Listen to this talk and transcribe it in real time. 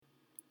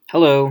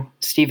Hello,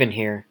 Stephen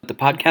here. The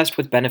podcast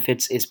with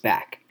benefits is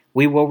back.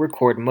 We will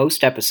record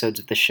most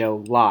episodes of the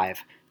show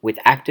live with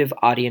active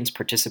audience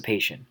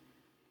participation.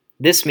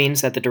 This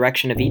means that the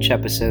direction of each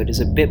episode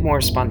is a bit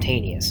more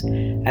spontaneous,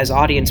 as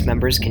audience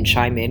members can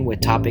chime in with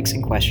topics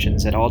and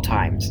questions at all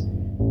times.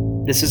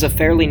 This is a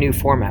fairly new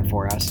format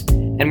for us,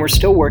 and we're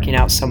still working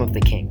out some of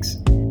the kinks.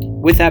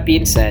 With that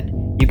being said,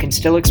 you can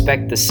still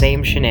expect the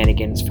same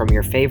shenanigans from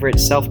your favorite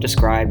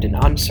self-described and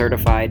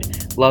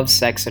uncertified love,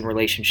 sex, and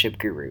relationship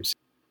gurus.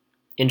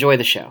 Enjoy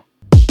the show.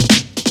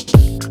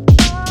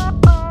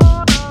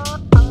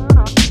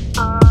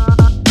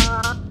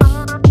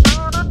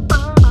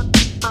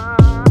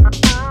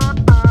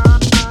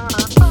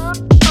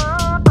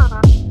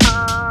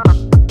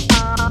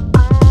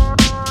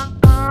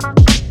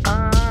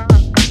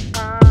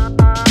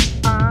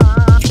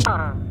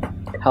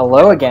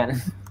 Hello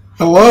again.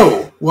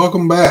 Hello,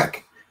 welcome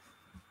back.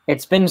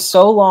 It's been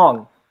so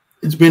long.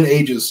 It's been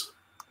ages.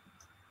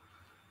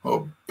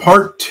 Well,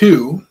 part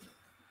 2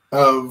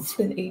 It's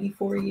been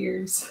 84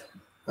 years.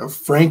 of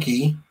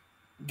Frankie,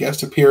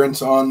 guest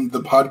appearance on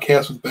the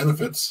podcast with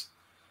benefits.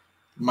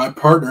 My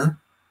partner,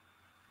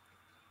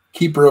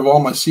 keeper of all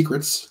my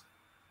secrets.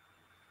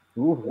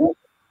 Ooh.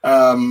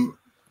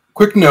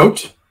 Quick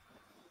note,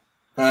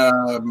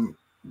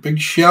 big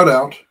shout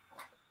out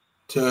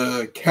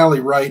to Callie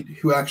Wright,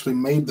 who actually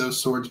made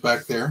those swords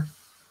back there.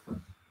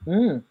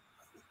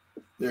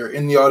 They're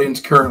in the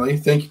audience currently.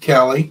 Thank you,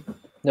 Callie.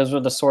 Those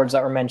were the swords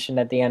that were mentioned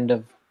at the end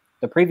of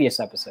the previous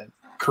episode.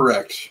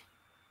 Correct.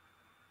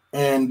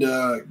 And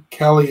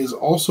Callie is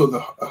also the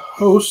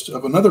host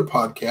of another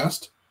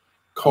podcast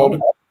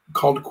called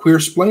Queer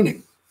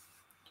Splaining.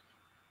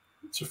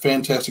 It's a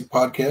fantastic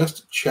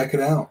podcast. Check it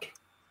out.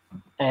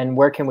 And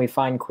where can we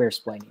find Queer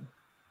Splaining?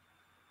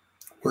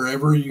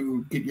 Wherever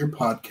you get your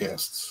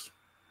podcasts.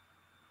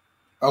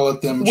 I'll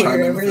let them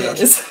chime in Wherever with it that.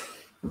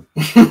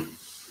 is.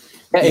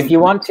 Yeah, if you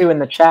want to in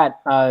the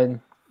chat,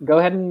 go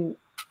ahead and,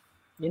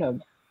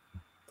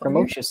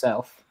 promote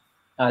yourself.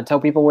 Tell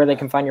people where they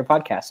can find your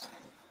podcast.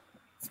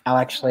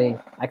 I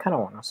kind of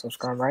want to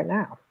subscribe right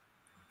now.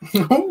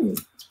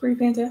 It's pretty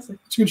fantastic.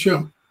 It's a good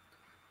show.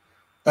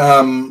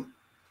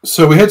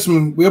 So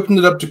we opened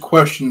it up to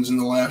questions in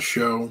the last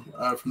show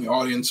from the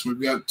audience.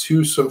 We've got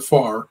 2 so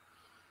far.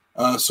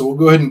 So we'll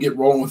go ahead and get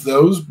rolling with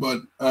those.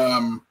 But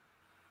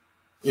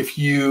if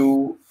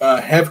you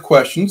have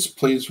questions,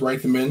 please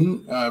write them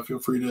in. Feel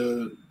free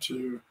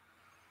to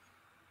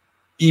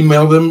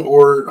email them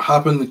or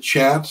hop in the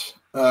chat.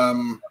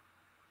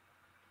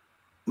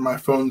 My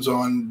phone's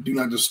on Do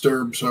Not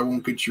Disturb, so I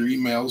won't get your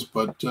emails,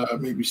 but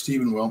maybe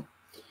Steven will.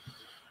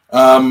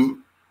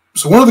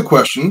 So one of the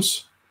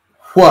questions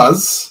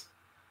was,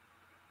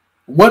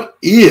 what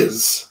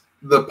is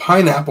the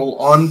pineapple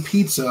on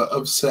pizza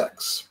of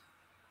sex?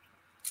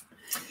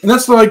 And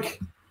that's like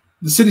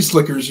the City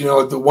Slickers,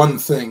 like the one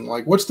thing.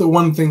 Like, what's the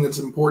one thing that's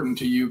important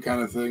to you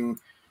kind of thing?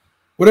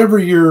 Whatever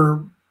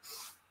you're,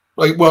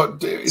 like, well...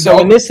 So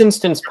in this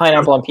instance,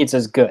 pineapple on pizza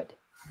is good.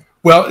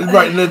 Well,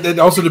 right, and it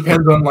also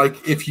depends on,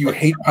 like, if you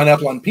hate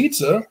pineapple on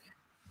pizza,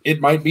 it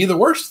might be the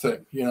worst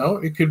thing,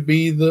 It could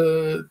be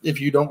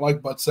if you don't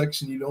like butt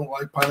sex and you don't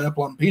like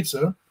pineapple on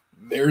pizza,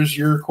 there's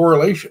your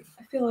correlation.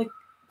 I feel like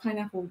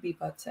pineapple would be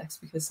butt sex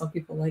because some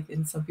people like it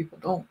and some people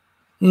don't.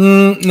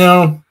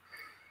 No.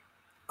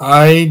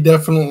 I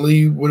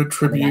definitely would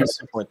attribute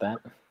support that.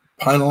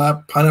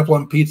 Pineapple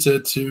on pizza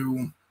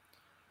to,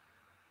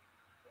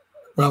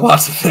 well,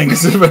 lots of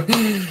things.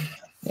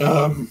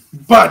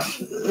 But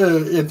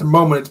at the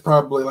moment, it's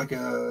probably like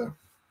a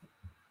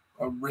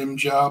rim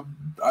job.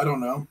 I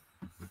don't know.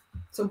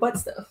 So butt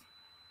stuff.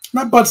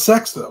 Not butt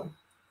sex, though.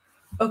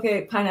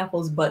 Okay,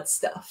 pineapple's butt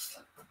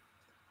stuff.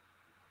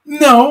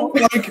 No,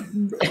 like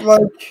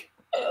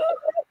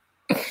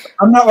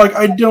I'm not like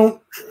I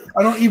don't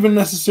even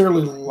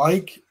necessarily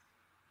like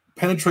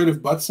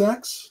penetrative butt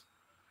sex.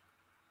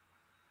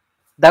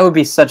 That would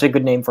be such a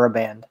good name for a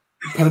band.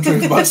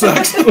 Penetrative butt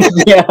sex.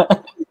 Yeah.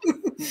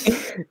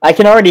 I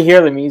can already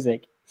hear the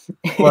music.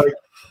 Like,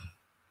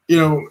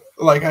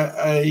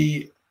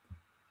 I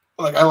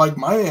like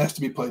my ass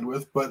to be played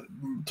with, but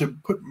to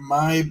put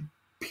my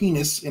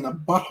penis in a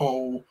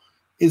butthole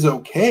is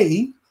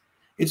okay.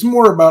 It's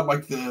more about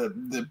like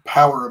the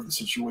power of the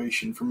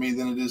situation for me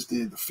than it is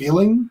the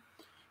feeling.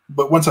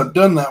 But once I've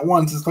done that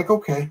once, it's like,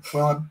 okay,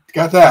 well, I've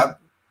got that.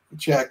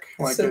 Check.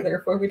 Like, so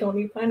therefore we don't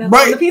need pineapple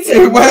right. on the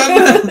pizza.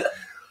 Well,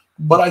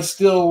 but I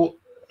still,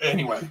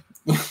 anyway.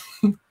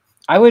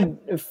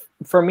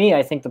 For me,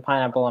 I think the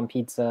pineapple on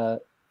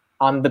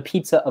the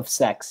pizza of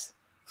sex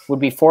would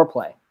be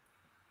foreplay.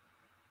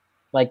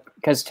 Like,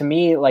 because to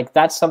me, like,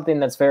 that's something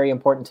that's very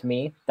important to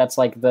me. That's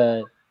like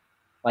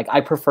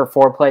I prefer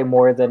foreplay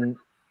more than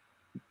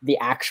the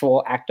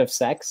actual act of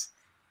sex.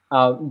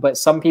 But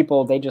some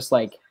people, they just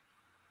like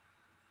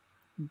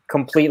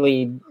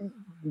completely,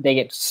 they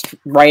get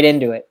right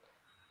into it.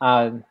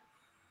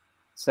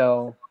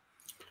 So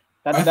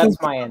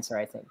that's my answer,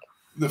 I think.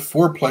 The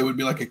foreplay would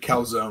be like a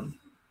calzone.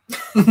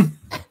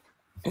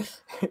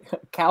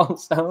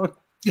 Calzone.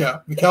 Yeah,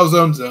 the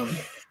calzone zone.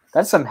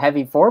 That's some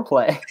heavy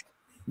foreplay.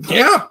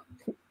 Yeah.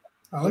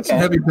 I like some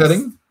heavy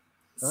petting.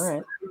 All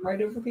right.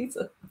 Right over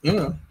pizza.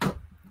 Yeah.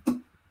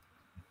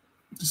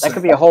 That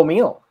could be a whole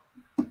meal.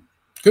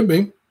 Could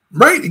be.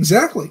 Right,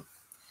 exactly.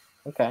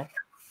 Okay.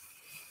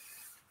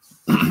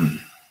 I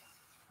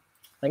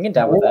can get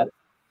down with that.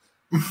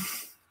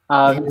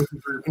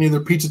 Any other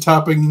pizza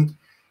topping,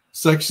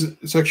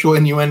 sexual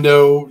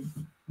innuendo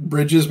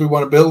bridges we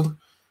want to build?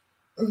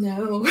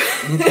 No.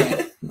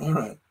 Okay. All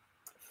right.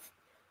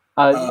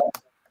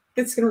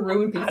 It's going to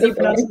ruin pizza. How do you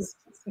pronounce this?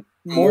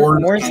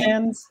 Moore's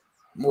hands?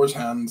 Moore's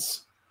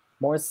hands.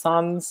 Moore's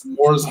sons?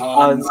 Moore's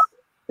hands.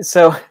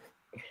 So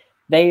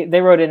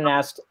they wrote in and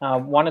asked,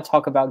 want to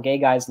talk about gay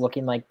guys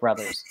looking like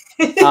brothers.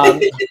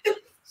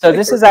 So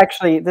this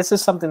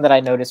is something that I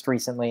noticed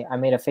recently. I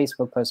made a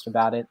Facebook post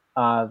about it,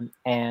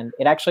 and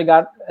it actually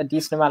got a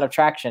decent amount of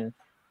traction.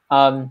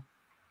 Have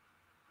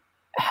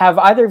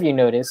either of you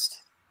noticed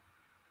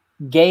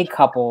gay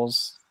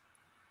couples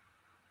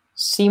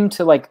seem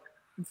to like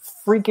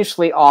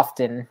freakishly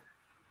often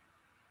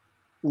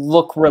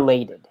look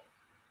related?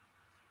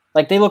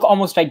 Like they look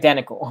almost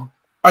identical.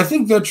 I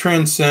think that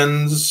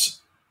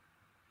transcends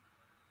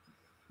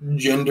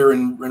gender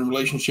and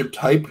relationship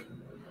type,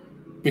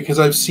 because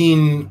I've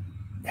seen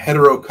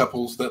hetero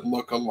couples that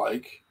look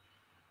alike,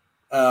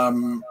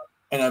 and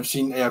I've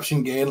seen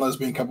gay and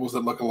lesbian couples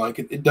that look alike.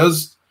 It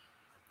does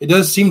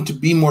seem to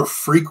be more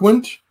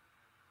frequent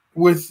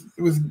with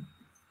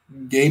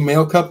gay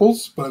male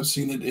couples, but I've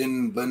seen it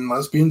in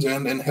lesbians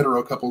and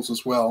hetero couples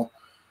as well.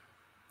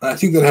 And I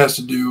think that has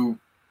to do.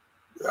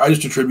 I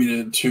just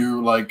attribute it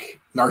to like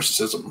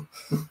narcissism.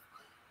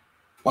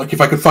 Like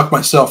if I could fuck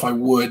myself, I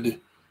would.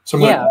 So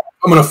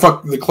I'm gonna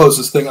fuck the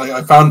closest thing.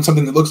 I found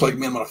something that looks like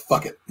me. I'm gonna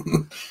fuck it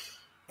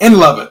and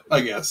love it,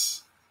 I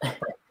guess. I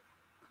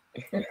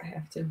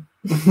have to.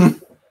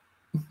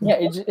 Yeah,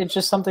 it's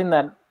just something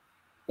that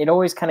it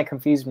always kind of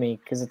confused me,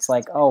 because it's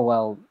like, oh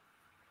well,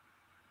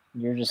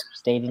 you're just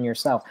dating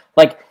yourself.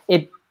 Like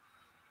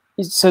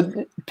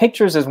so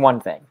pictures is one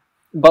thing,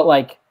 but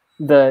like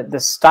the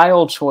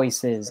style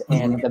choices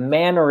and the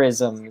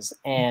mannerisms,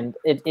 and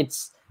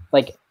it's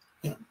like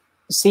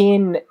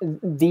seeing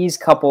these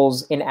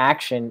couples in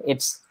action.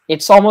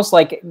 It's almost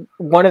like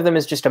one of them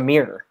is just a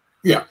mirror.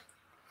 Yeah.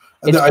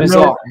 It's I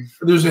bizarre. know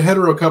there's a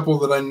hetero couple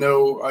that I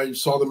know. I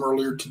saw them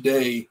earlier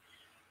today.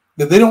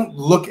 That they don't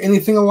look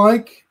anything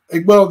alike.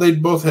 Well, they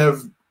both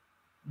have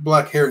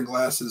black hair and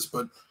glasses,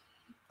 but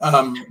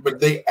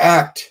they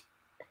act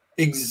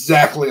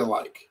exactly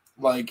alike.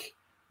 Like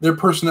their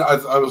person,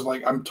 I was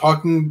like, I'm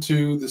talking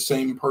to the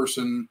same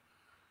person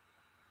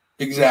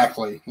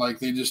exactly. Like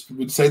they just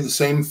would say the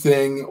same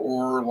thing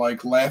or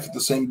like laugh at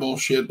the same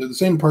bullshit. They're the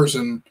same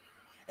person,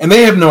 and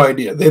they have no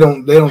idea. They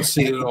don't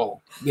see it at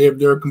all.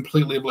 They're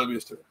completely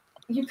oblivious to it.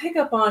 You pick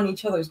up on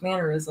each other's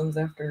mannerisms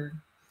after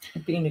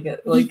being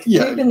together. Like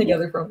we've been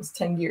together for almost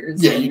 10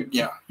 years.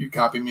 Yeah, you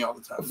copy me all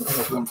the time.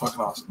 I'm fucking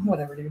awesome.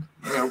 Whatever, dude.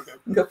 Yeah, okay.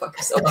 Go fuck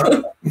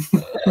yourself.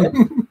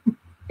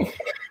 Yeah,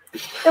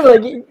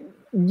 but like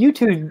you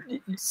two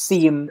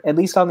seem, at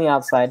least on the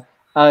outside,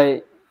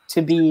 to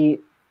be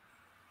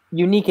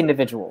unique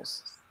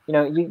individuals. You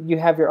know, you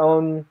have your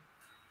own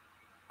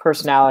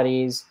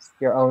personalities,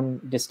 your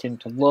own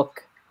distinct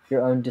look,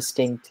 your own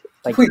distinct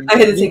like. I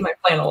had to take my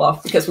flannel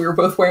off because we were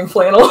both wearing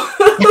flannel.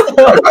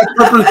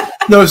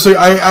 No, so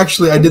I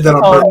did that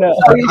on purpose.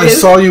 No. I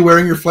saw you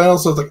wearing your flannel,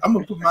 so I was like, I'm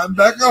gonna put mine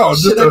back on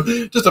just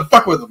to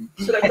fuck with them.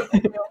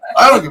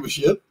 I don't give a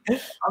shit. I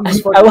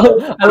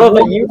love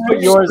that you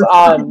put yours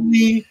on,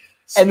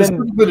 and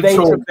then they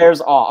took theirs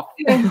off.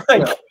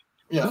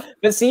 Yeah.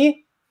 But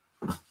see,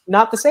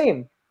 not the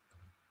same.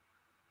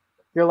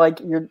 You're like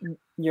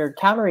you're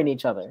countering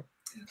each other.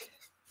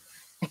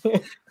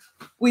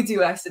 We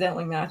do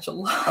accidentally match a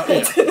lot.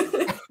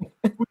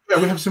 Yeah,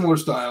 we have similar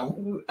style.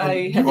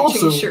 I had to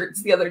change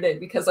shirts the other day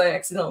because I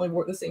accidentally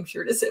wore the same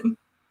shirt as him.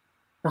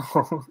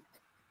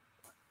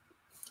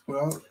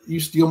 Well, you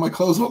steal my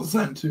clothes all the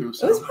time too.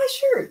 So. It was my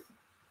shirt.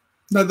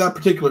 Not that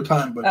particular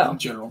time, but in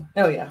general.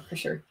 Oh yeah, for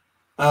sure.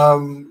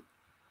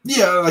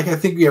 Yeah, like I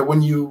think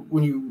when you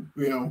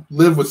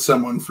live with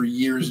someone for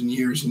years and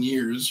years and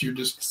years, you're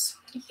just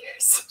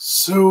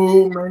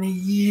so many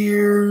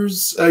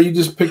years. You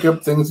just pick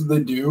up things that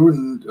they do,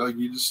 and like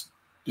you just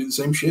do the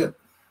same shit.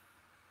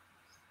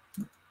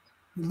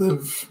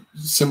 Live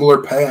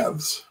similar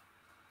paths.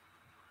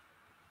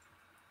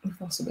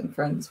 We've also been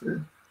friends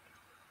for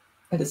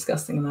a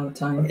disgusting amount of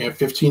time. Yeah,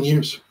 15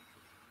 years.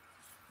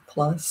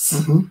 Plus.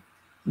 Mm-hmm.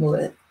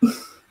 What?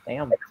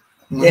 Damn.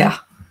 Mm-hmm. Yeah.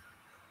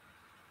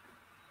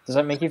 Does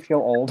that make you feel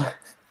old?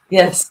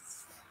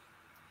 Yes.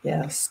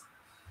 Yes.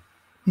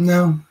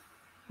 No.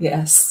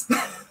 Yes.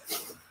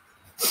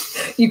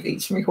 You've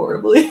aged me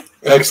horribly.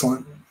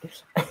 Excellent.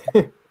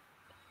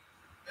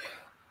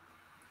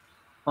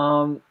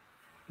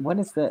 What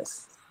is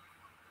this?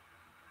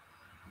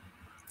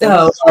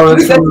 Okay,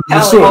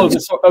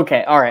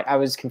 all right. I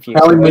was confused.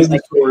 Made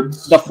the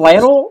swords. The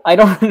flannel? I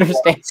don't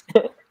understand.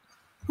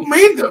 Who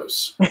made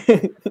those?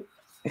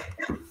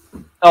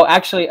 Oh,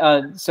 actually,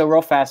 so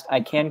real fast,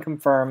 I can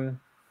confirm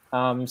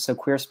So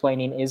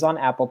Queersplaining is on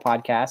Apple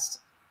Podcasts.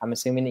 I'm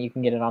assuming that you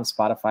can get it on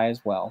Spotify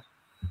as well.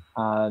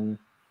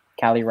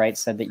 Callie Wright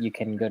said that you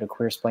can go to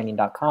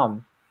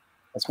queersplaining.com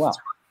as well.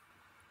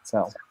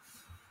 So,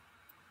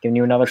 giving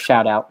you another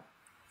shout out.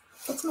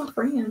 That's my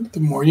friend. The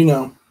more you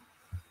know.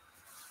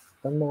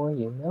 The more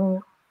you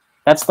know.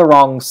 That's the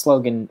wrong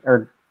slogan,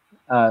 or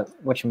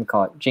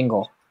whatchamacallit,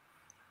 jingle.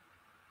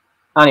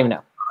 I don't even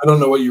know. I don't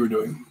know what you were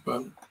doing,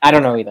 but I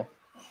don't know either.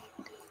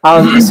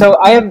 So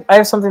I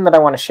have something that I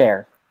want to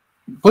share.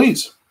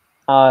 Please.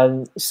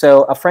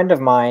 So a friend of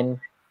mine,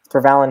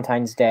 for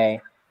Valentine's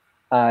Day,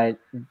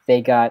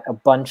 they got a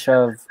bunch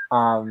of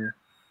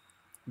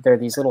they're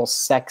these little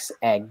sex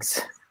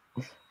eggs,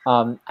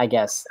 I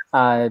guess,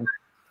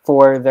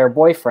 for their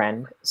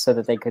boyfriend so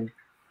that they could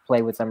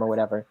play with them or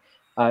whatever.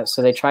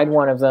 So they tried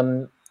one of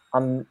them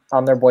on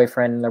their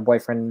boyfriend, and their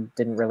boyfriend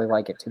didn't really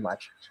like it too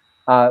much.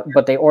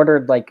 But they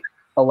ordered like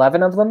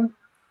 11 of them.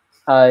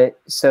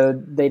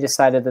 So they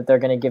decided that they're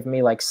going to give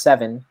me like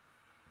 7.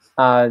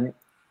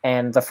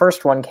 And the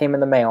first one came in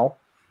the mail.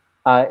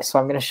 So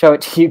I'm going to show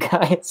it to you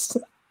guys.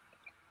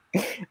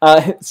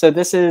 So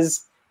this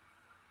is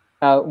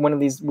one of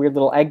these weird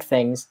little egg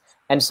things.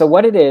 And so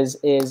what it is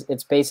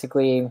it's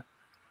basically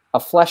a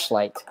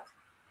fleshlight,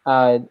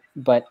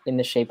 but in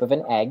the shape of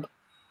an egg.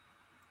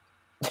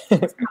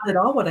 It's not at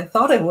all what I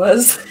thought it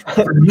was.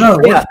 No,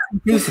 yeah.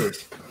 What is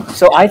it?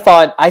 So I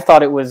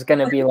thought it was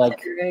gonna be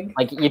like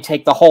you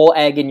take the whole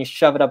egg and you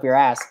shove it up your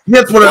ass.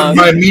 That's what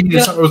my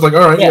immediate I was like.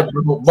 All right,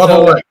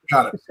 butthole egg,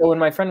 got it. So when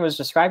my friend was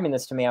describing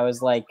this to me, I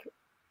was like,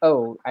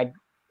 "Oh, I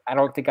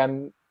don't think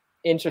I'm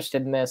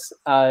interested in this."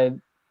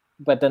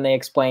 But then they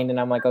explained,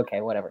 and I'm like,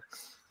 "Okay, whatever."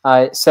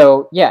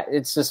 So yeah,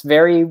 it's this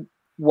very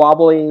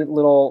wobbly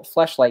little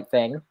fleshlight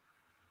thing,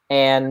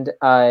 and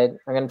I'm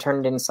gonna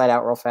turn it inside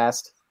out real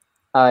fast.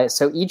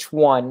 So each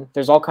one,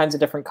 there's all kinds of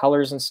different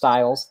colors and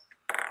styles.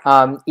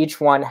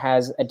 Each one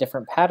has a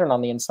different pattern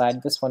on the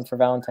inside. This one for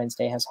Valentine's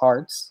Day has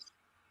hearts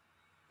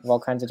of all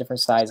kinds of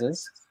different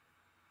sizes.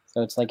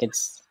 So it's like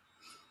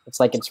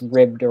it's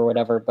ribbed or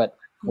whatever, but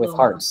with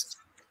hearts.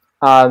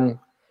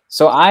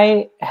 So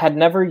I had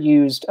never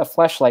used a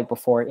fleshlight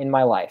before in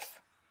my life.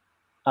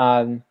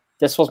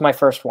 This was my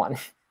first one.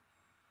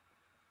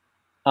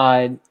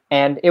 And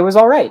it was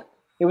all right.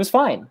 It was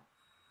fine.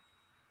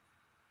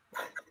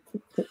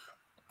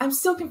 I'm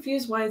still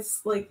confused why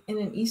it's like in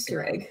an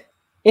Easter egg.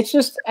 It's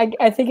just,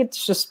 I think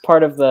it's just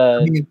part of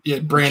the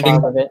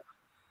branding of it.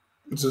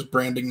 It's just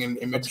branding and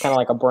image. It's kind of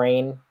like a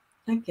brain.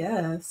 I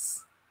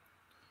guess.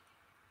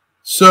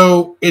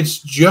 So it's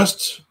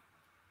just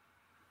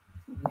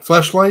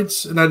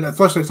fleshlights, and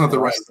fleshlight's not the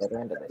right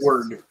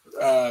word.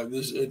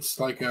 It's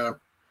like a.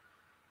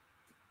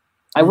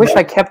 I wish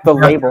I kept the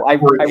label. I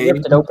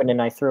ripped it open and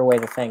I threw away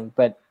the thing,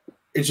 but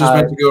it's just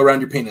meant to go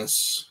around your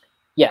penis.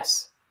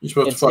 Yes. You're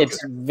supposed to fuck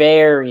it's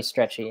very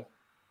stretchy.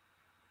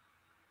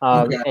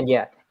 Okay. And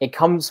yeah, it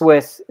comes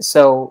with,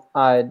 so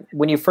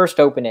when you first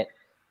open it,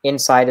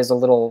 inside is a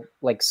little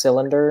like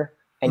cylinder,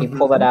 and you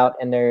pull that out,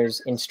 and there's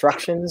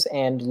instructions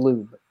and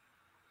lube.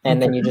 And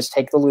then you just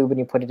take the lube and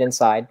you put it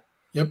inside.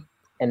 Yep.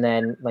 And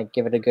then like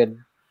give it a good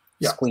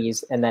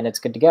squeeze, and then it's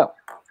good to go.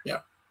 Yeah.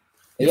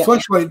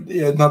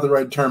 Fleshlight, not the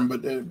right term,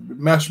 but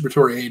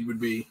masturbatory aid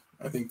would be,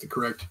 I think, the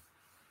correct.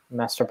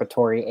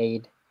 Masturbatory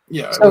aid.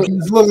 Yeah, so, it's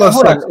a little less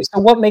sexy. So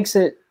what makes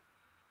it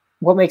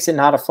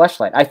not a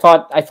fleshlight? I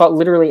thought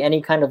literally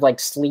any kind of like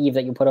sleeve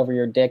that you put over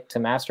your dick to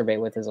masturbate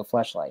with is a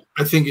fleshlight.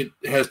 I think it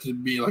has to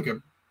be like a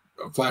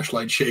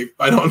flashlight shape.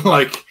 I don't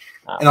like,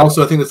 and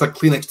also I think it's like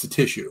Kleenex to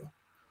tissue.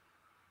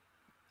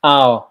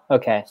 Oh,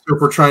 okay. So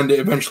if we're trying to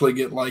eventually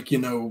get like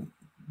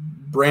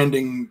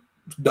branding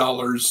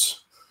dollars,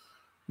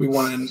 we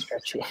want to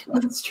stretch it.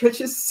 It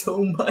stretches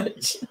so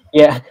much.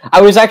 Yeah, I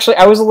was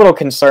a little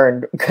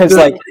concerned because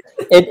like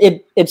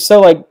it's so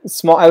like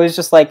small. I was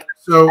just like,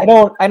 so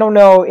I don't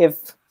know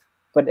if,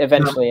 but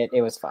eventually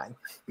it was fine.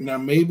 Now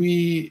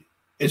maybe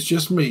it's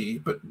just me,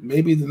 but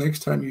maybe the next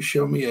time you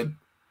show me a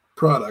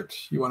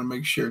product, you want to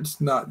make sure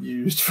it's not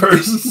used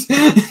first.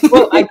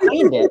 Well, I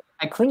cleaned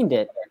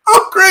it.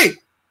 Oh, great!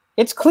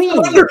 It's clean.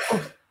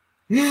 Wonderful.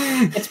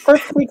 It's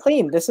perfectly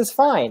clean. This is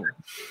fine.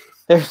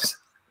 There's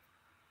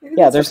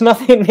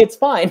nothing. It's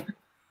fine.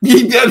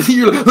 This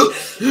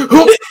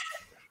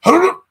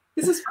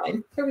is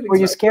fine. Well,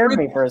 you scared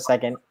me for a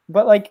second,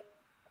 but like,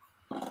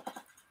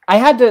 I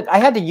had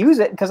to use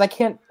it because I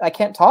can't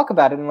talk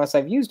about it unless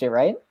I've used it,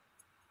 right?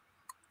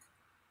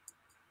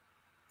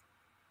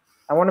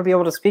 I want to be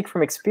able to speak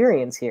from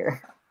experience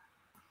here.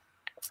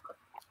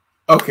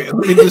 Okay,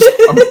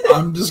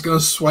 I'm just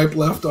gonna swipe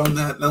left on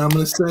that, and I'm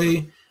gonna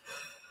say.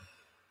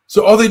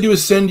 So all they do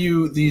is send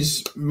you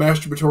these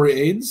masturbatory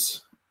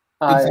aids.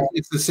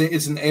 It's the same.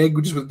 It's an egg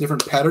just with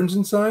different patterns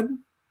inside.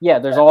 Yeah,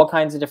 there's all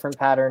kinds of different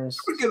patterns.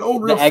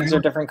 The eggs are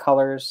different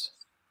colors.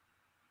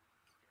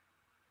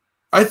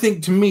 I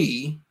think to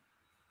me,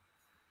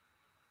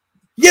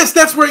 yes,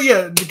 that's where.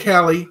 Yeah,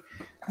 Callie.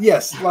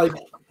 Yes, like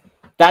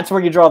that's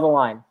where you draw the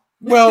line.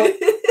 Well,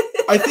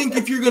 I think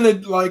if you're gonna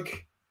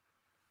like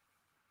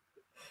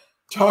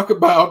talk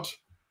about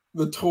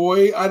the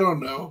toy, I don't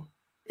know.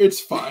 It's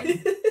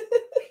fine.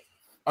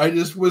 I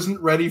just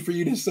wasn't ready for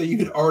you to say you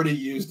had already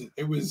used it.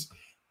 It was.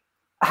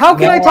 How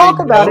can I talk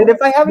about it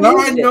if I haven't used it?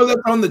 Now I know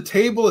that's on the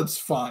table. It's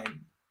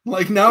fine.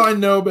 Like now I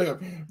know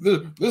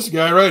this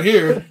guy right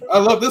here. I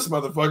love this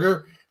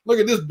motherfucker. Look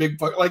at this big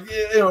fuck. Like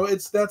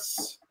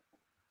that's.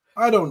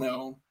 I don't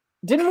know.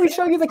 Didn't we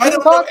show you the King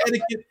Kong?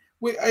 Etiquette.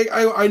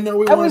 I know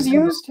we. That was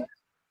used.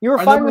 You were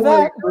fine with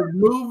that.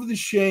 Remove the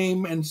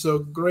shame, and so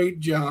great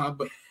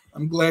job.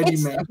 I'm glad you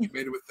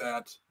masturbated with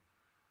that.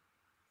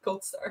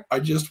 Gold star. I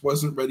just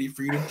wasn't ready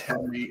for you to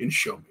tell me and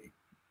show me.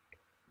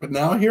 But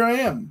now here I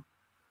am.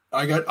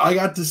 I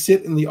got to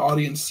sit in the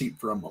audience seat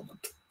for a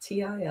moment.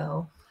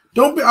 TIL.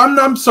 Don't be.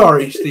 I'm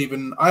sorry,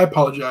 Stephen. I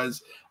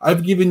apologize.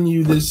 I've given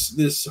you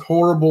this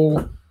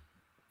horrible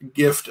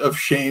gift of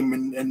shame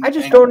and I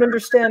just don't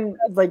understand.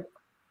 Like,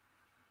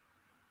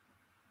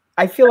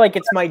 I feel like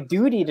it's my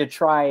duty to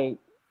try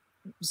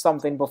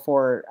something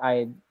before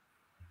I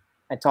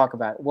talk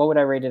about it. What would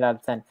I rate it out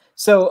of 10?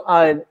 So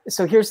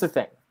here's the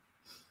thing.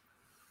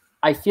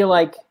 I feel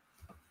like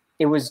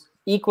it was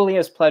equally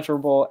as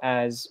pleasurable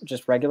as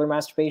just regular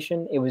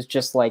masturbation. It was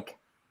just like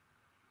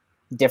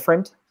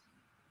different.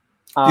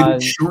 Did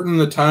it shorten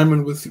the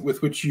time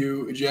with which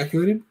you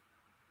ejaculated?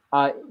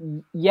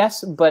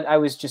 Yes, but I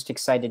was just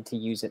excited to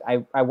use it.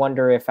 I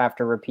wonder if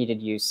after repeated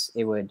use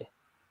it would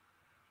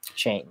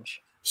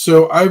change.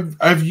 So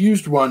I've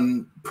used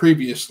one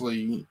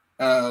previously.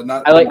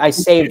 I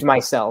saved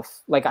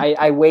myself. Like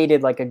I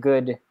waited like a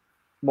good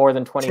more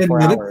than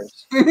 24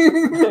 hours.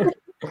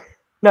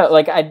 No,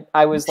 like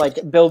I was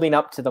like building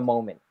up to the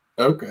moment.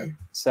 Okay.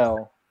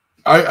 So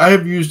I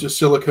have used a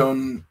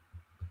silicone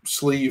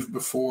sleeve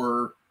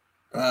before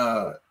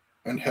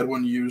and had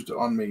one used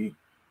on me,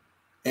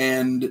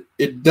 and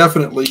it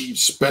definitely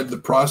sped the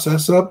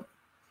process up.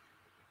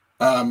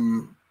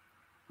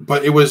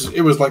 But it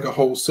was like a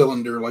whole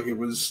cylinder. Like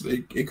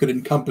it could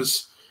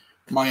encompass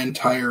my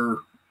entire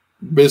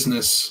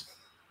business.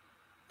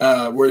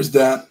 Whereas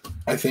that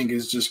I think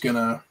is just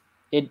gonna.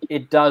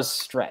 It does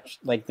stretch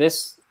like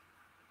this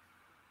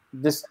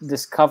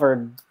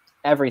covered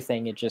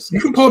everything. It just you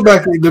can pull it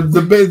back.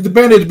 The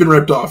Band-Aid's been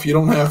ripped off. You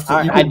don't have to.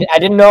 I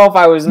didn't know if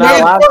I was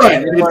not allowed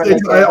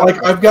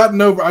to. I've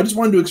gotten over. I just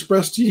wanted to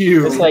express to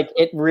you. It's like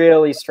it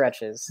really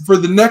stretches. For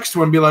the next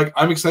one, be like,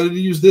 I'm excited to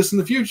use this in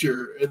the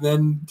future, and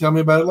then tell me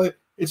about it later.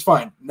 It's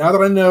fine. Now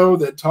that I know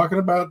that talking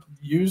about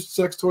used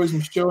sex toys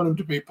and showing them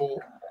to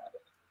people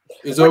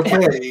is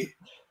okay.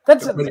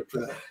 That's I'm ready for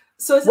that.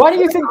 So why do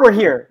you think we're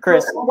here,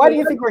 Chris? Why do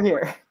you think we're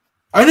here?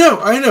 I know.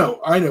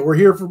 We're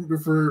here for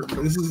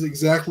this is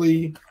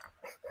exactly.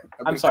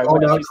 I'm sorry. What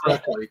did you say?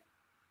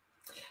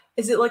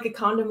 Is it like a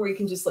condom where you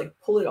can just like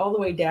pull it all the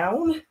way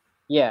down?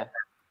 Yeah.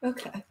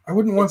 Okay. I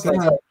wouldn't want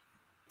that.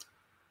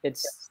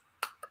 It's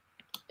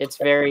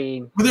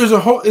very. But there's a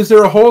hole. Is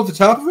there a hole at the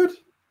top of it?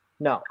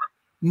 No.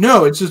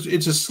 No, it's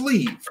a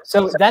sleeve.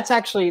 So that's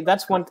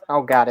one.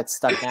 Oh God, it's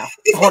stuck now.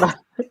 Hold on.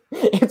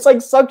 It's like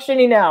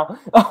suctioning now.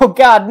 Oh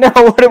God, no!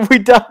 What have we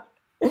done?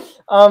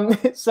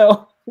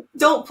 So.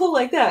 Don't pull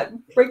like that.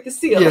 Break the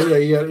seal.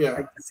 Yeah.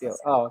 Break the seal.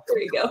 Oh. There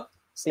you go.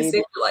 See,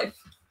 saved your life.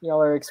 Y'all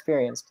are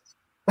experienced.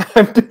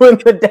 I'm doing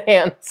the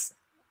dance.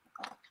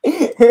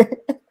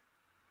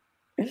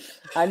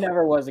 I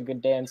never was a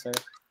good dancer,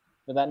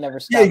 but that never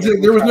stopped. Yeah,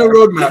 exactly. There was no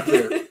roadmap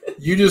there.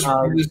 You just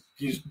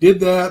did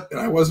that, and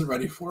I wasn't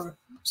ready for it.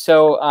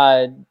 So,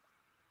 I'm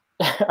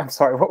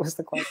sorry. What was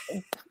the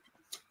question?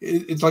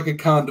 It's like a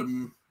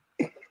condom.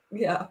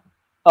 Yeah.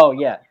 Oh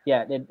yeah.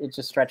 It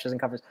just stretches and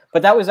covers.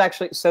 But that was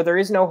actually so there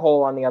is no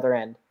hole on the other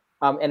end,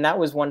 and that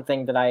was one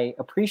thing that I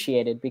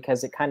appreciated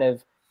because it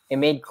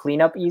made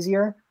cleanup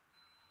easier.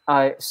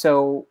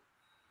 So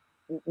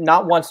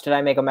not once did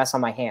I make a mess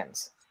on my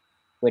hands,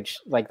 which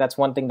like that's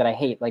one thing that I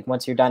hate. Like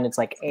once you're done, it's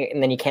like,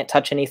 and then you can't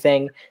touch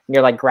anything. And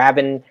you're like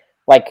grabbing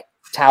like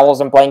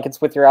towels and blankets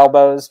with your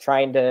elbows,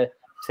 trying to.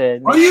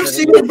 Why do you have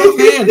semen in both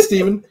hands,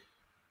 Stephen?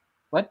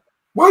 What?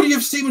 Why do you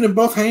have semen in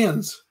both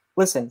hands?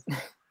 Listen,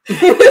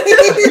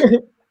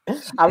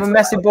 I'm a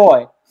messy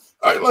boy.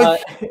 Are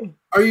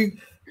you?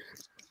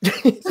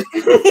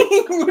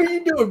 What are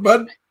you doing,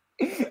 bud?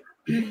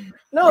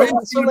 No,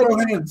 so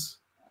like, hands?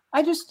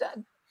 I just,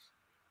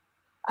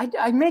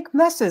 I make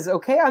messes.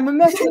 Okay, I'm a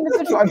messy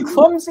individual. I'm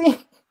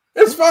clumsy.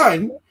 That's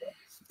fine.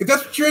 If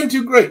that's what you're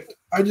into, great.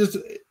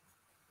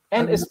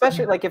 And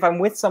especially like if I'm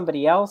with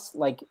somebody else,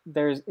 like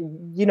there's,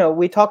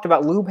 we talked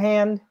about lube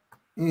hand.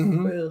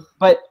 Mm-hmm.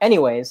 But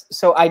anyways,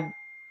 so I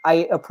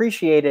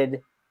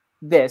appreciated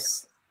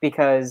this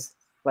because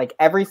like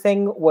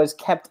everything was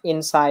kept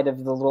inside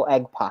of the little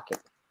egg pocket,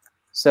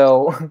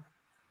 so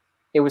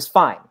it was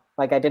fine.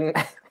 Like I didn't.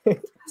 I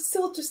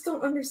still just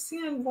don't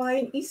understand why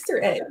an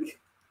Easter egg.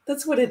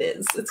 That's what it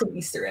is. It's an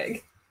Easter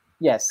egg.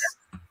 Yes.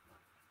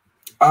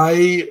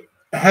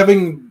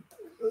 Having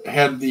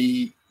had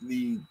the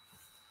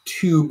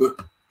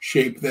tube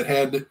shape that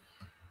had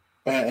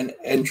an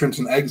entrance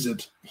and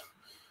exit.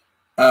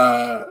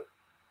 I'm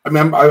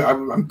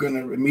going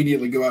to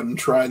immediately go out and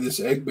try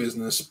this egg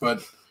business,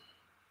 but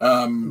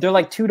they're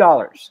like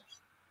 $2.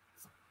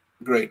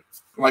 great.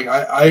 Like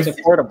it's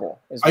affordable.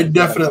 I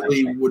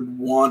definitely would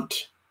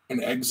want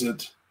an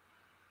exit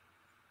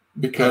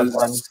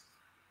because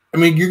I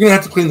mean you're gonna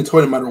have to clean the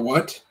toy no matter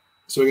what,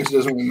 so I guess it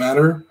doesn't really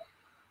matter.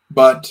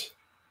 But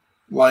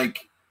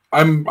like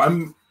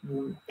I'm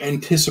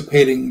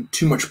anticipating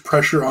too much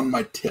pressure on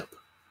my tip.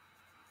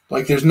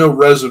 Like there's no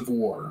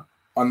reservoir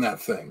on that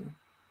thing.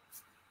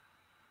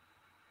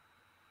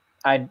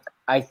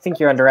 I think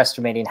you're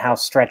underestimating how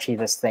stretchy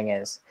this thing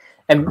is.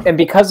 And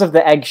because of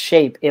the egg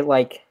shape, it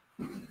like...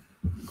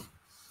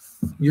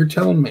 You're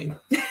telling me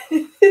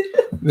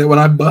that when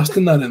I bust a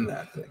nut in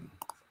that thing,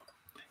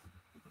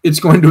 it's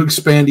going to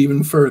expand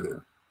even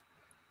further.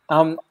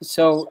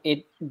 So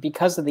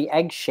because of the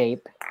egg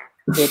shape,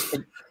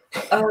 it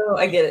oh,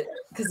 I get it.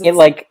 Because it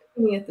like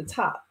at the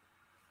top.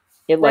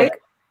 It right?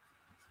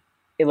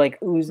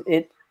 like ooze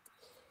it.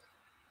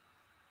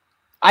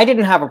 I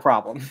didn't have a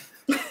problem.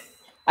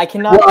 I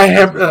cannot. Well,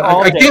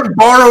 I can't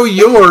borrow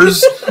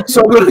yours,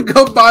 so I'm going to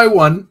go buy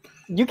one.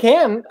 You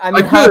can. I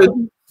mean, I could.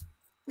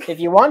 If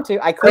you want to.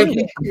 I cleaned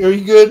it. Are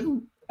you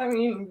good? I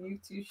mean, you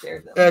two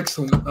shared them.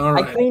 Excellent. All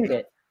right. I cleaned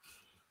it.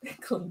 I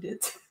cleaned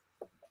it.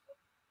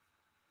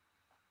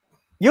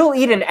 You'll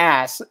eat an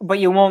ass, but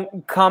you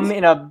won't come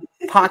in a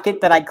pocket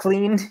that I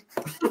cleaned.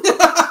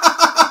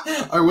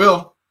 I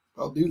will.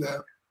 I'll do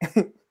that.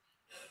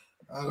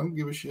 I don't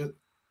give a shit.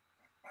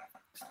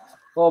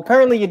 Well,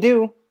 apparently you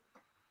do.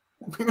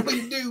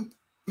 Apparently you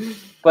do.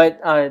 But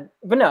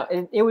no,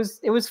 it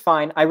was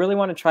fine. I really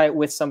want to try it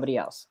with somebody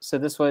else. So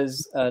this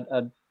was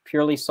a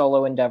purely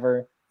solo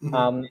endeavor.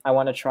 Mm-hmm. I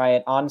want to try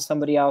it on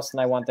somebody else,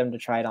 and I want them to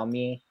try it on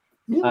me.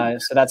 Yeah.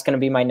 So that's going to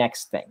be my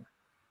next thing.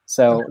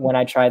 So when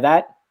I try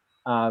that,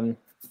 I'll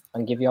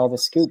give you all the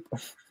scoop.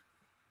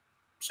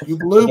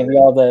 Scoop loop. I'll give you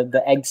all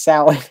the egg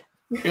salad.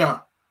 Yeah.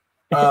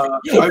 I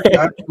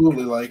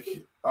absolutely like.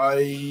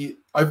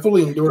 I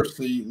fully endorse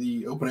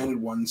the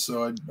open-ended one,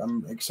 so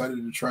I'm excited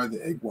to try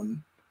the egg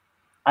one.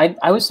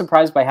 I was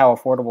surprised by how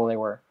affordable they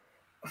were.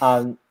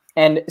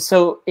 And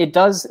so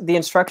the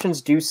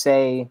instructions do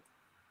say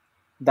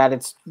that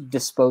it's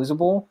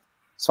disposable.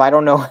 So I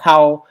don't know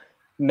how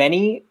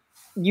many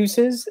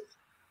uses,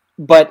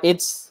 but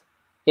it's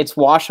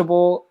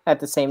washable at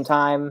the same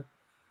time.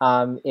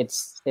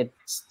 It's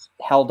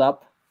held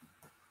up,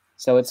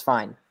 so it's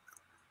fine.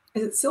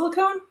 Is it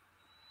silicone?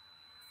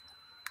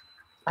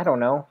 I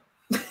don't know.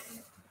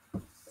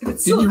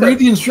 Did you read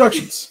the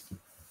instructions?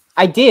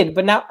 I did,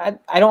 but now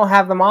I don't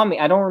have them on me.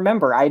 I don't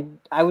remember.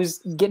 I was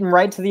getting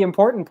right to the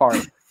important part.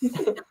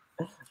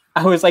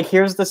 I was like,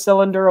 here's the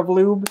cylinder of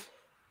lube.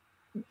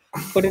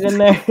 Put it in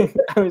there.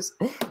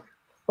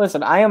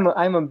 Listen,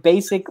 I'm a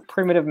basic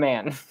primitive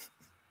man.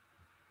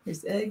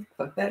 Here's egg.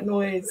 Fuck that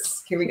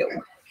noise. Here we go.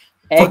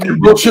 Egg. Fuck your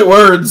bullshit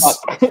words.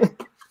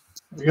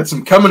 We got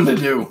some coming to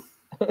do.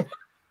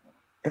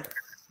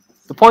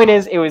 The point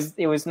is, it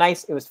was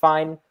nice. It was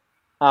fine.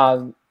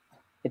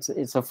 It's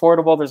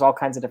affordable. There's all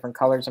kinds of different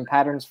colors and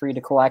patterns for you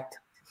to collect.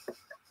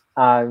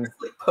 Like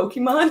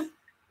Pokemon?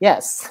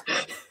 Yes.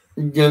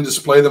 You gonna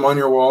display them on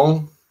your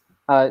wall?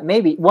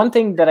 Maybe. One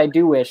thing that I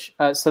do wish.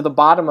 So the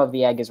bottom of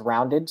the egg is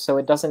rounded, so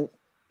it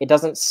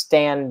doesn't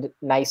stand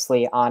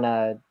nicely on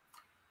a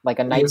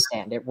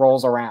nightstand. It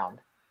rolls around.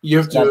 You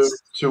have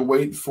to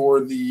wait for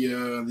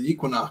the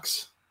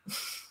equinox.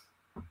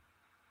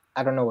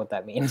 I don't know what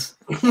that means.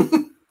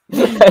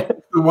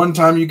 The one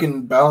time you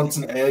can balance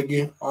an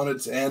egg on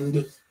its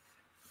end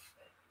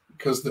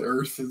because the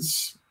Earth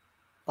is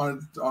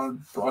on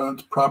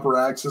its proper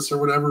axis or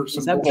whatever.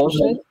 Is that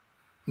bullshit?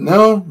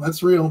 No,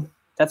 that's real.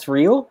 That's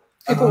real?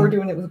 People were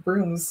doing it with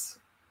brooms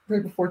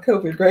right before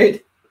COVID,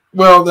 right?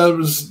 Well, that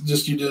was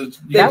just you did.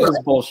 That was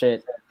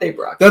bullshit.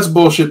 That's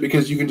bullshit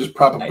because you can just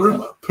prop a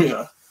broom up.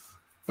 Yeah,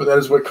 but that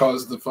is what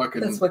caused the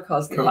fucking. That's what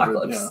caused the COVID.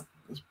 apocalypse.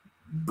 Yeah,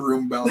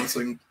 broom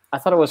balancing. I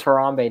thought it was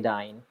Harambe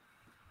dying.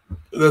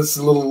 That's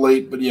a little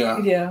late, but yeah.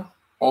 Yeah.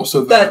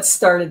 Also, that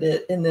started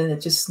it, and then it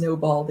just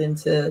snowballed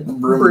into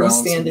broom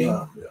standing.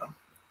 Yeah.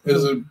 It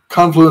was a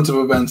confluence of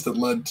events that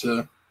led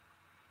to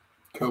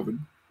COVID.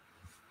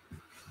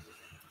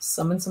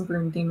 Summon some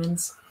broom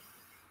demons,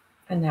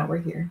 and now we're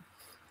here.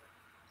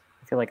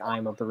 I feel like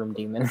I'm a broom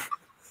demon.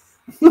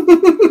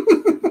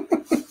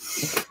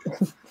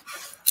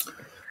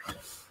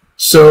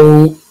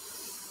 So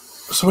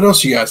what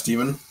else you got,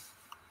 Steven?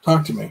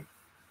 Talk to me.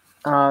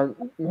 You're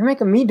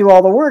making me do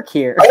all the work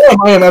here.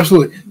 I am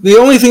absolutely. The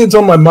only thing that's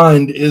on my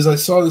mind is I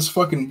saw this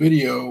fucking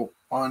video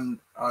on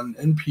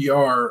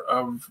NPR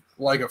of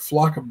like a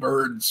flock of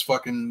birds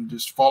fucking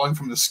just falling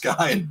from the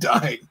sky and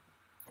dying.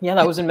 Yeah,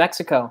 that was in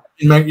Mexico.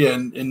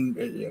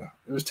 It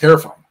was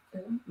terrifying. I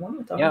don't want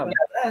to talk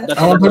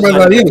about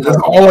that either.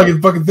 That's all I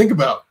can fucking think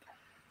about.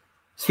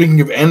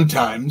 Speaking of end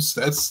times,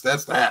 that's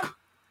that.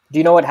 Do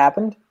you know what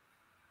happened?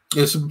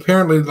 Yes,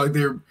 apparently, like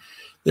they're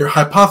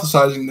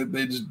hypothesizing that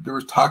there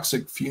was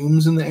toxic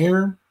fumes in the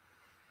air.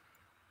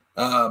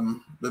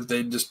 That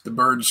the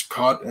birds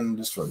caught and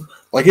just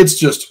like it's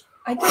just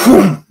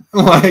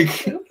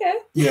like okay.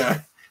 Yeah.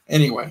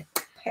 Anyway,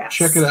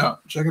 check it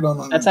out. Check it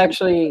out. That's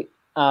actually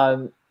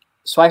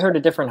So I heard a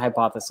different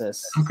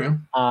hypothesis. Okay.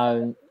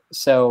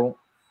 So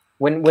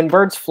when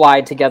birds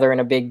fly together in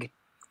a big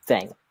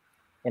thing,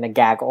 in a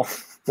gaggle.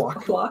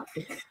 Flock.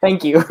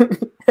 Thank you.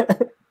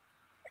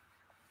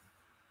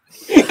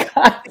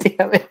 God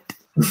damn it.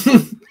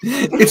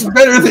 It's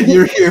better that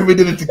you're here. We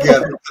did it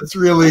together. That's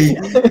really,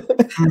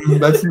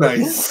 that's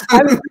nice.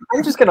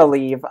 I'm just gonna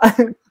leave.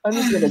 I'm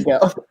just gonna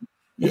go.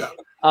 Yeah.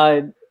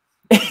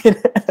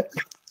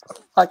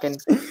 Fucking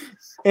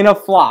in a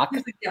flock.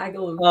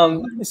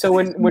 So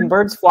when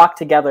birds flock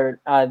together,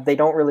 they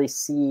don't really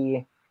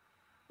see,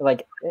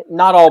 like,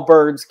 not all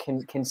birds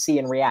can see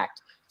and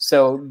react.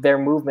 So their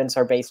movements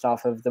are based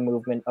off of the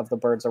movement of the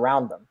birds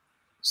around them.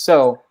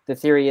 So the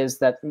theory is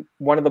that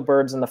one of the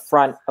birds in the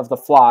front of the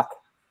flock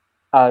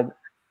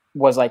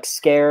was like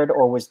scared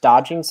or was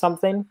dodging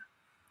something,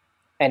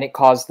 and it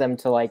caused them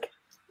to like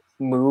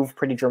move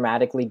pretty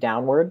dramatically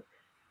downward.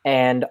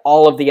 And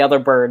all of the other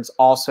birds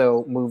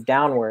also moved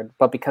downward,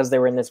 but because they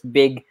were in this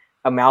big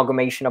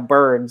amalgamation of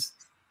birds,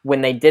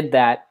 when they did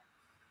that,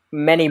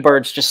 many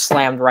birds just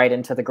slammed right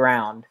into the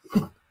ground.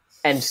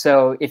 And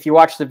so if you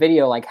watch the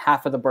video, like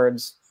half of the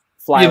birds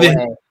fly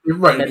away,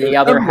 right, and the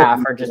other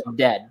half are just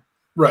dead.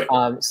 Right.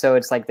 So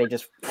it's like they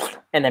just,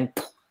 and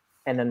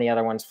then the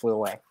other ones flew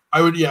away.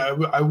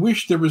 I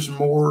wish there was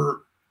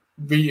more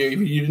video.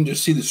 You didn't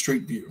just see the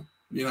street view,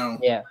 you know?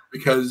 Yeah.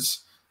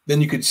 Because then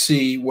you could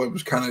see what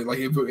was kind of like,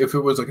 if it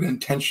was like an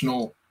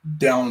intentional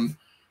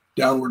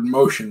downward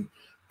motion.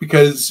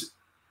 Because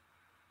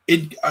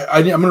I'm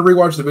going to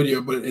rewatch the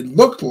video, but it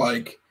looked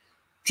like,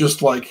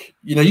 just like,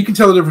 you know, you can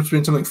tell the difference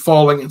between something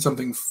falling and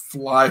something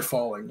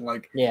falling.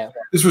 Like, yeah,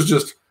 this was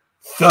just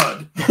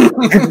thud.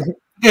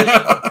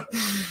 Yeah.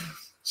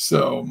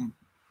 So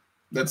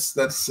that's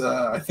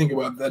I think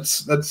about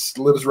that's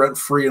lives rent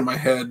free in my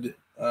head.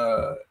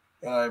 And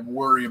I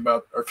worry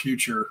about our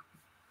future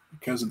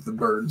because of the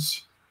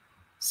birds.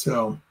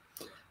 So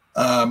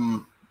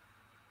that's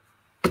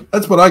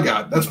what I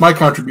got. That's my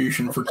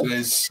contribution for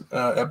today's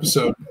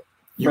episode.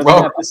 For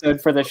the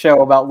episode for the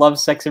show about love,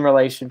 sex, and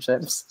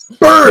relationships.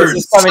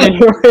 Birds! Coming in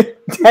here with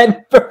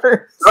 10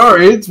 birds.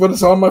 Sorry, it's what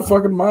it's on my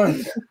fucking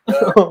mind.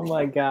 Oh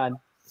my god.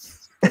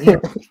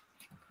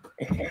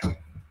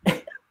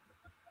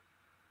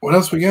 What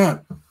else we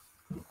got?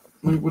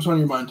 What's on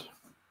your mind?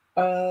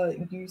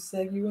 You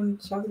said you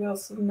wanted to talk about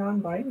some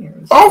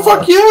non-binaries. Oh,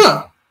 fuck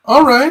yeah!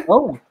 All right.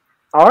 Oh,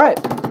 all right.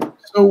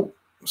 So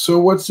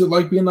what's it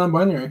like being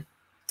non-binary?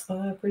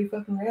 Pretty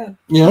fucking rad.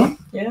 Yeah?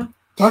 Yeah.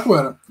 Talk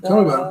about it.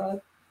 Tell me about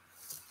it.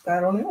 I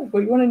don't know.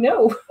 What do you want to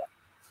know?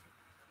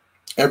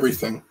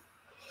 Everything.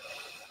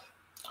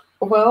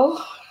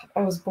 Well,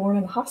 I was born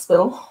in a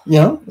hospital.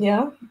 Yeah?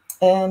 Yeah.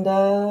 And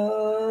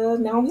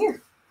now I'm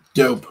here.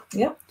 Dope.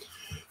 Yep.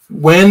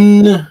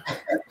 When...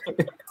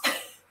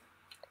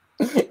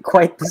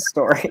 Quite the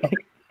story.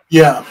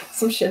 Yeah.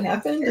 Some shit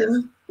happened.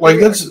 And... Like,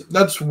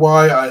 that's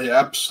why I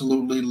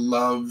absolutely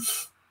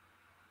love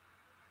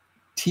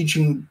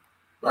teaching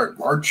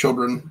our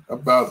children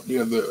about,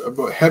 you know,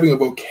 about having a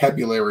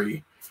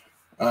vocabulary,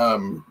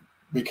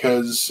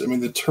 because I mean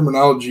the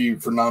terminology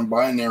for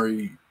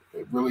non-binary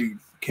really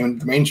came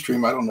to the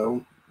mainstream. I don't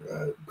know,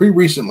 pretty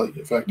recently,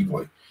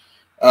 effectively.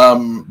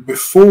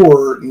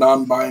 Before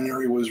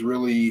non-binary was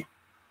really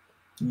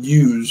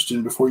used,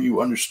 and before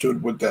you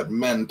understood what that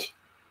meant,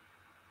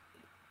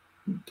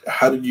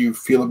 how did you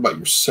feel about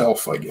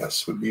yourself? I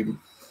guess would be.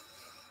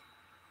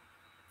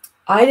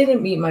 I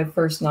didn't meet my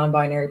first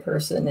non-binary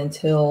person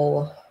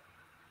until,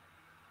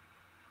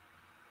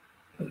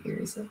 what year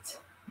is it?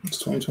 It's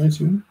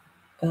 2022.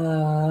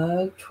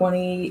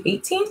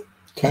 2018.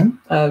 Okay.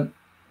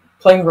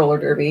 Playing roller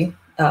derby.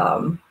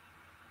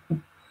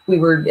 We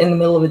were in the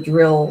middle of a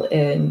drill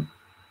and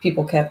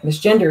people kept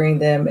misgendering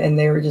them, and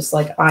they were just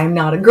like, "I'm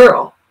not a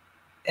girl,"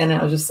 and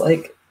I was just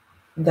like,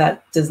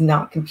 "That does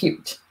not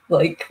compute.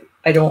 Like,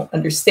 I don't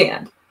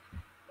understand."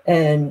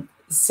 And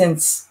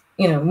since,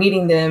 you know,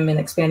 meeting them and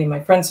expanding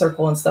my friend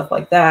circle and stuff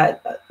like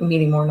that,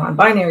 meeting more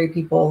non-binary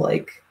people,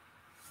 like,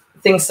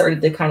 things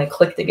started to kind of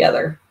click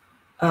together.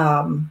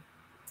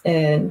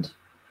 And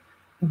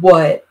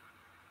what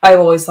I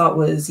always thought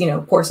was, you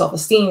know, poor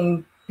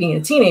self-esteem being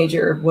a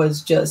teenager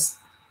was just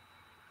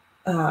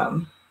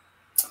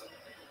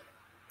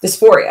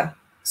dysphoria.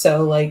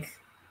 So, like,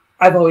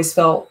 I've always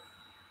felt,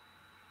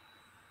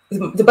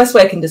 the best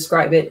way I can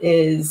describe it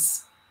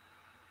is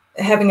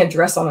having a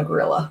dress on a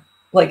gorilla.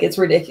 Like, it's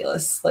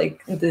ridiculous.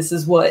 Like, this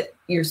is what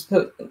you're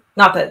supposed,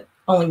 not that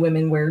only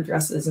women wear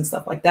dresses and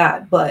stuff like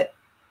that, but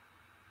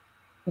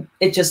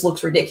it just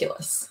looks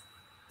ridiculous.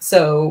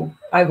 So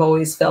I've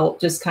always felt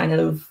just kind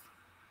of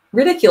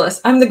ridiculous.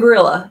 I'm the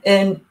gorilla,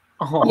 and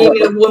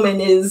maybe a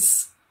woman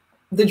is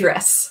the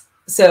dress.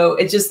 So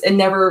it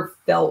never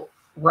felt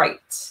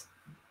right.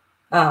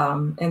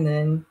 And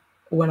then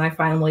when I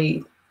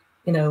finally,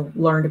 you know,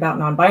 learned about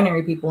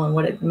non-binary people and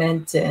what it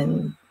meant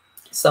and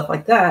stuff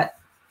like that,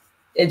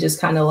 it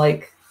just kind of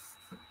like,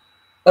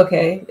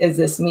 okay, is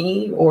this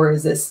me, or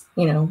is this,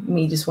 you know,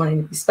 me just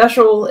wanting to be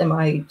special? Am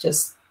I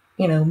just,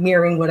 you know,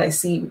 mirroring what I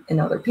see in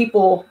other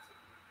people?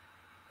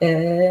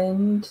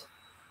 And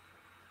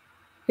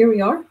here we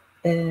are.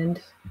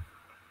 And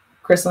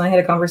Chris and I had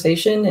a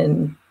conversation,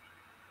 and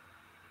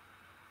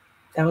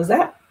that was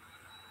that.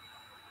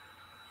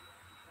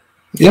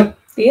 Yeah.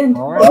 The end.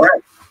 All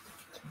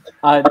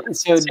right.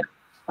 So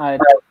I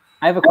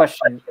have a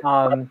question.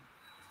 I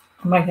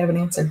might have an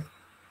answer.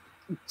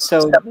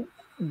 So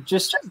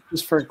just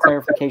for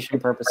clarification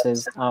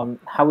purposes,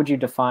 how would you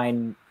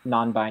define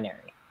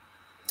non-binary?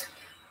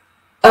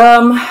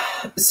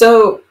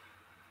 So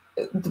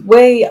the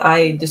way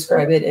I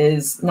describe it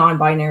is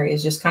non-binary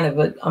is just kind of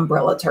an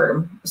umbrella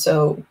term.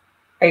 So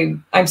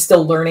I'm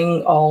still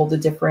learning all the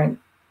different,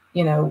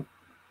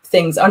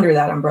 things under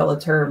that umbrella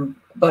term.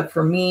 But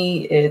for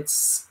me,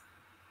 it's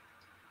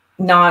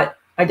not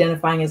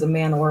identifying as a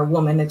man or a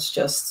woman. It's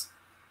just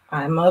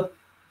I'm a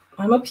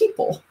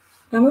people.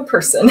 I'm a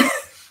person.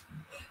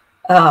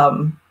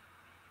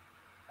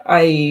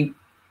 I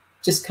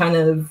just kind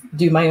of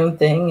do my own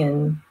thing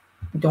and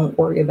don't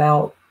worry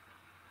about,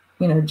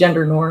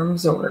 gender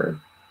norms or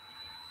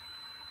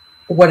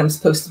what I'm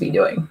supposed to be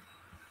doing.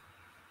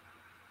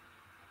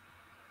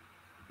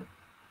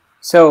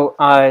 So,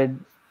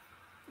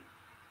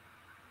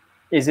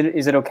 is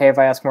it okay if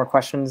I ask more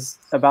questions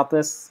about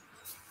this?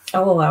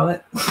 I'll allow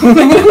it.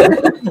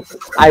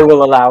 I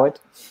will allow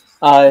it.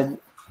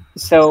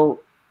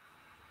 So,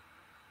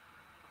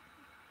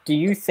 do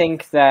you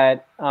think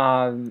that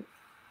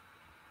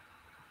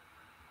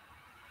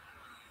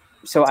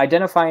so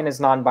identifying as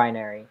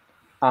non-binary,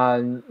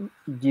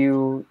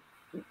 you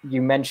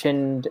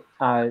mentioned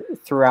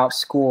throughout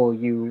school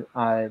you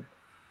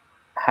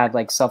had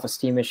like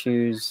self-esteem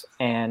issues,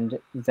 and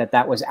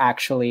that was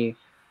actually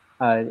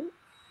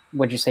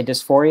would you say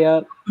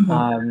dysphoria?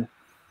 Mm-hmm.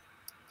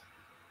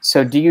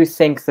 So do you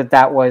think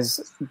that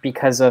was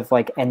because of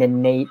like an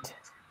innate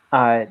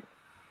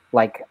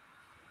like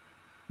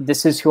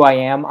this is who I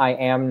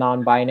am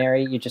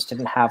non-binary, you just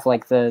didn't have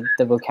like the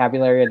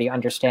vocabulary or the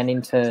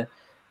understanding to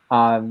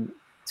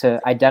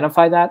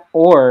identify that?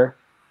 Or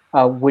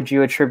would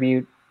you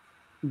attribute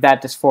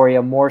that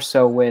dysphoria more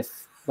so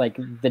with like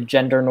the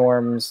gender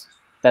norms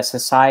that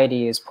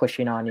society is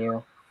pushing on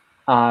you,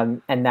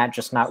 and that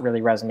just not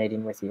really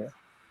resonating with you?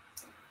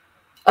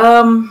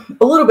 A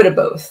little bit of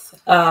both.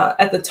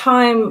 At the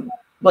time,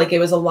 like it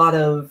was a lot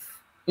of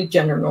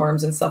gender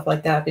norms and stuff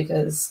like that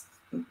because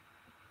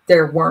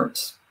there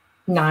weren't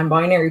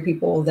non-binary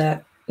people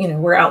that,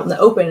 were out in the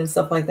open and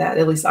stuff like that.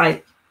 At least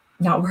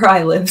not where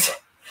I lived.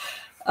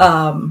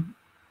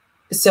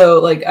 So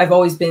like I've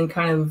always been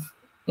kind of,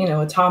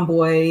 a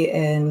tomboy,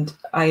 and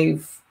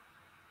I've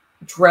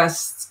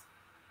dressed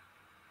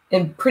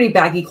in pretty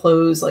baggy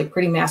clothes, like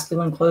pretty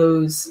masculine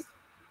clothes.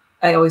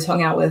 I always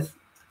hung out with,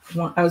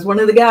 I was one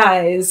of the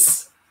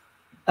guys.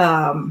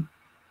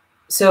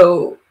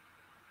 So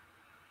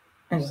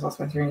I just lost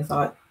my train of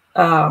thought.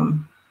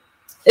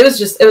 It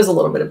was a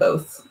little bit of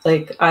both.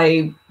 Like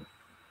I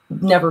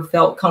never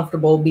felt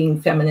comfortable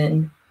being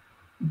feminine,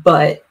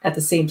 but at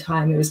the same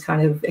time, it was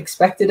kind of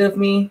expected of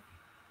me.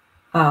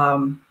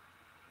 So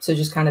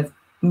just kind of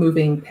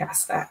moving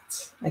past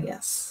that, I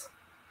guess.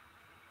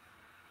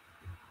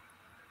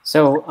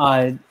 So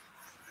I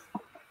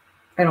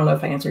don't know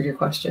if I answered your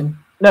question.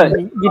 No,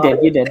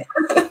 you did.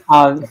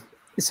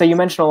 So you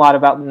mentioned a lot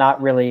about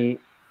not really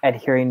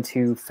adhering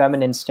to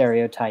feminine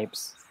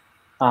stereotypes.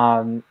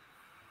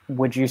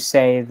 Would you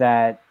say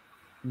that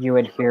you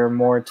adhere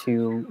more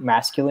to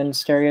masculine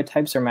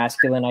stereotypes or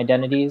masculine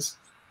identities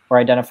or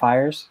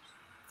identifiers?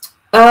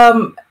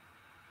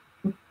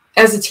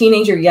 As a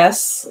teenager,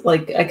 yes.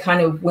 Like I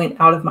kind of went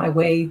out of my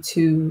way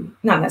to,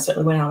 not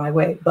necessarily went out of my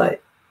way,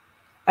 but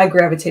I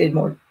gravitated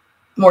more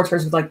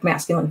towards like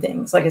masculine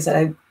things. Like I said,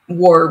 I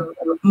wore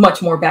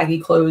much more baggy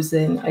clothes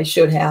than I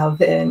should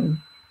have, and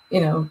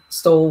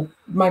stole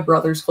my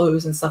brother's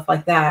clothes and stuff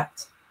like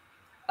that.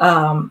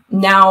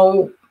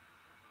 Now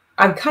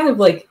I'm kind of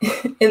like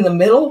in the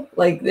middle.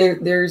 Like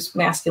there's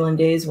masculine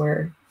days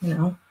where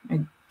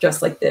I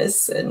dress like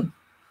this and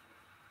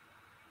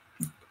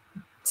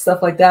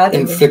stuff like that,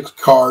 and fix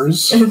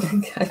cars.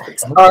 I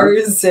fix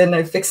cars, and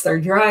I fixed our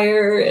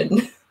dryer,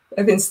 and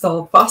I've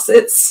installed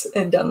faucets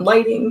and done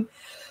lighting.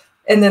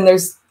 And then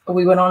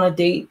we went on a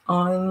date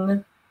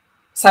on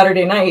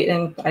Saturday night,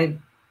 and I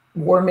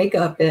wore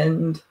makeup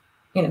and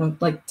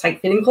like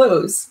tight fitting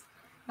clothes.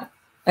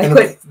 I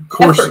put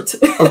effort.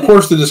 Of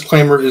course, the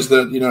disclaimer is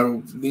that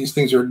these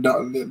things are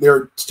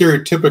they're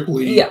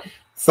stereotypically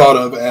thought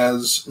of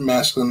as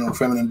masculine or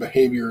feminine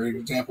behavior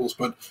examples,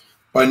 but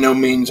by no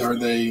means are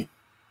they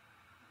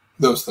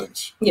those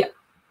things. Yeah,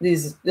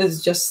 this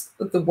is just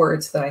the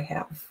words that I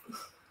have,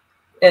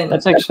 and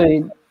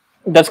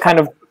that's kind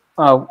of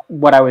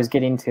what I was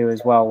getting to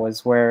as well,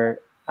 was where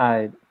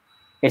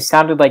it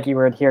sounded like you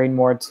were adhering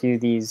more to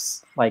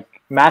these like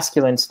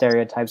masculine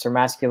stereotypes or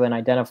masculine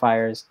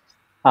identifiers.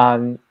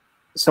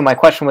 So my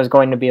question was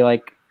going to be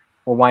like,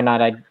 well, why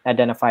not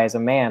identify as a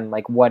man?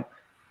 Like what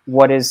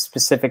is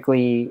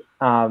specifically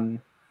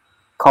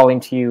calling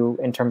to you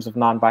in terms of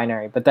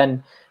non-binary? But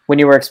then when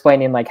you were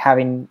explaining like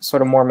having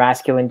sort of more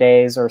masculine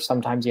days, or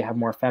sometimes you have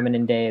more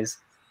feminine days,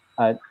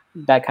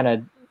 that kind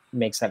of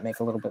makes that make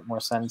a little bit more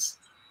sense.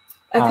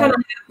 I kind of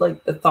had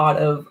like the thought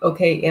of,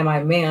 okay, am I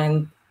a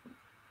man?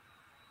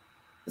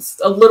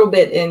 A little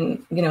bit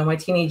in, my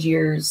teenage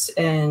years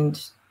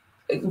and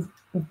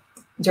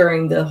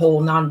during the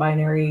whole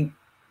non-binary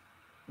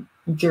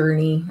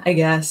journey, I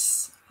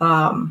guess.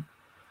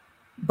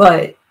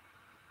 But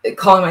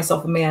calling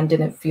myself a man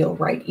didn't feel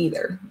right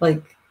either.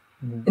 Like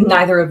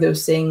neither of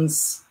those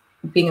things,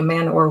 being a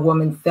man or a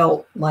woman,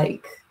 felt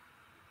like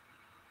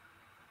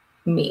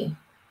me.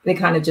 They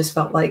kind of just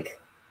felt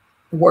like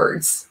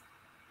words,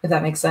 if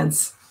that makes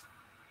sense.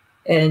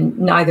 And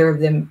neither of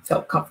them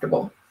felt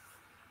comfortable.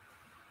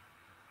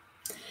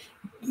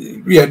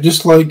 Yeah,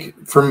 just like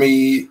for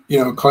me,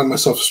 calling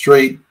myself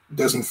straight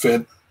doesn't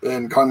fit,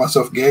 and calling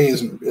myself gay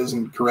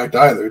isn't correct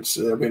either.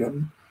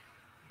 I'm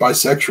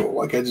bisexual.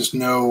 Like, I just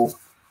know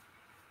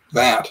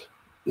that,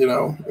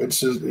 it's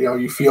just,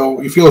 you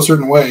feel a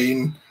certain way,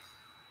 and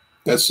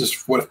that's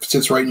just what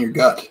sits right in your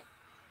gut.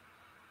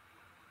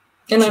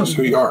 And that's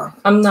who you are.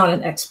 I'm not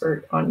an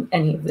expert on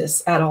any of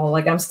this at all.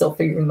 Like, I'm still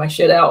figuring my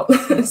shit out.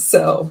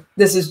 So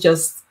this is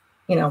just,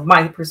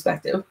 my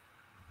perspective,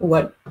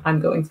 what I'm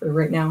going through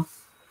right now.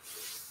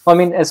 Well, I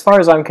mean, as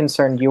far as I'm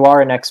concerned, you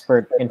are an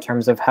expert in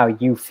terms of how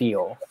you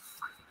feel.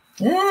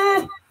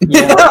 Well,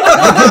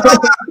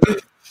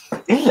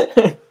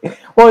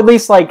 at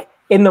least like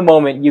in the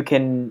moment you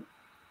can.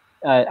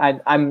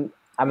 I'm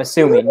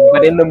assuming,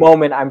 but in the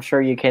moment, I'm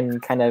sure you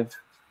can kind of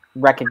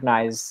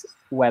recognize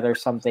whether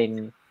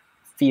something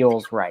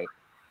feels right.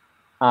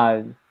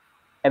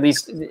 At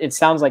least it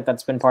sounds like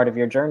that's been part of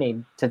your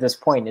journey to this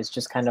point. It's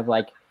just kind of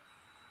like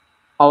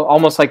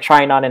almost like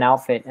trying on an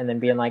outfit and then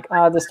being like,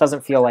 "Oh, this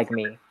doesn't feel like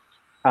me."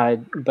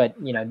 But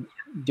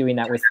doing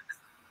that with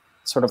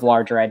sort of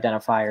larger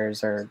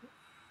identifiers or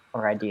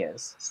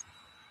ideas.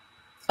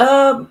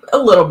 A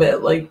little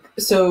bit. Like,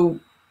 so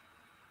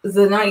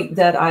the night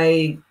that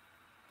I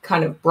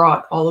kind of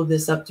brought all of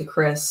this up to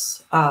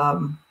Chris,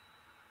 I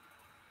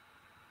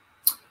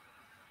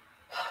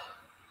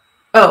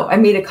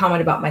made a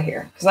comment about my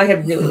hair because I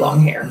had really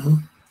long hair.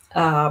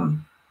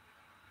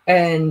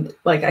 And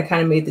like, I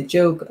kind of made the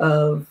joke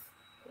of,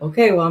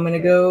 okay, well, I'm going to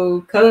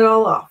go cut it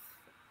all off.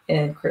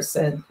 And Chris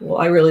said,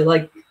 well, I really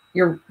like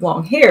your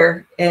long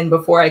hair. And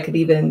before I could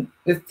even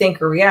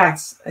think or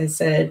react, I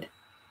said,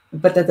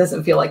 but that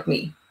doesn't feel like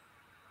me.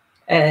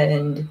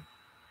 And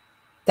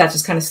that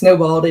just kind of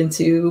snowballed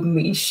into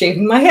me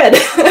shaving my head.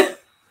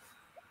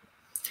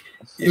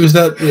 It was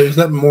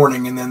that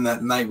morning, and then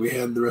that night we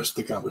had the rest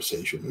of the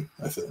conversation,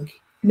 I think.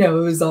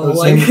 No, it was all it was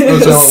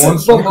all at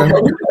once.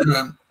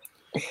 Okay.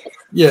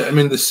 Yeah, I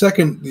mean, the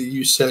second that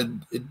you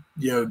said it,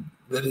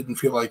 that didn't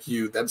feel like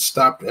you, that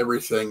stopped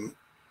everything.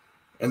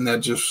 And that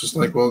just was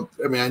like, well,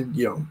 I mean,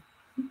 you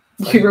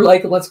were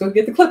like, let's go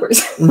get the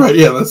clippers. Right,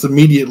 yeah, let's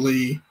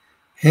immediately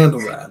handle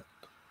that.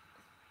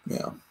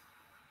 Yeah.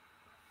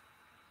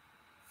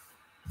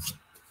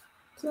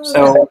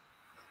 So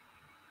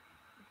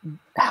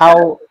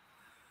how,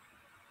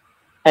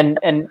 and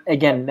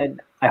again,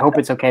 I hope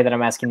it's okay that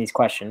I'm asking these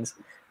questions.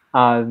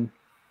 Do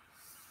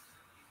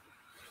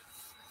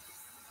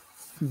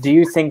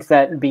you think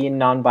that being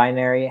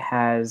non-binary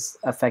has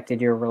affected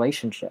your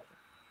relationship?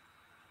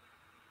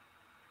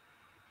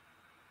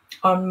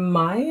 On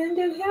my end,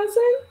 it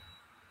hasn't.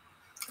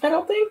 I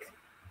don't think.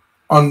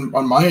 On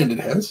my end, it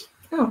has.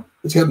 Oh.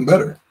 It's gotten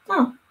better.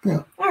 Oh.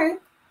 Yeah. All right.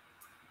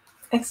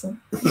 Excellent.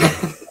 Do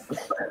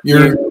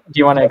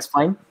you want to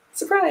explain?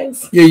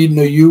 Surprise. Yeah,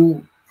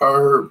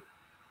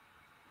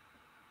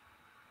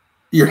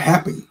 you're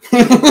happy.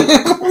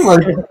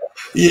 Like,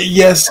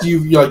 yes,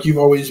 you've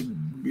always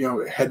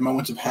had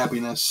moments of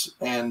happiness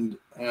and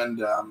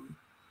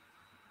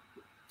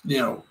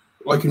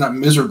like, you're not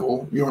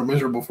miserable. You weren't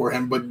miserable for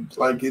him, but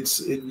like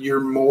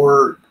you're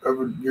more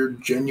of your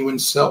genuine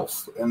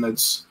self, and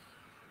it's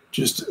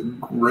just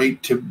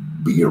great to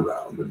be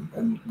around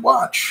and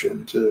watch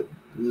and to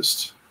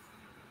just.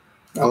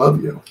 I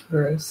love you.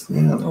 Gross.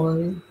 Yeah. I love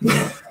you.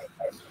 Yeah.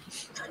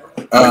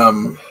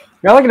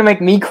 You're not gonna make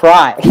me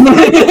cry.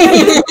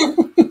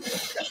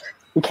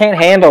 You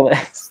can't handle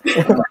this.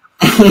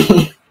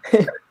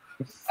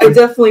 I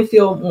definitely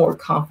feel more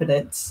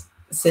confident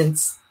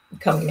since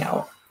coming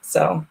out.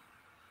 So.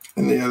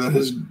 And yeah, that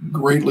has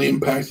greatly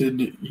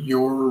impacted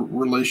your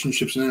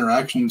relationships and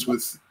interactions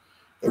with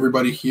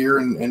everybody here,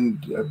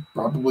 and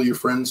probably your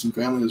friends and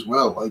family as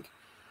well. Like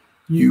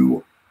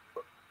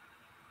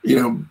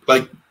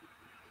like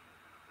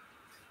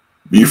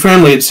your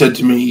family had said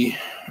to me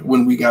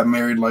when we got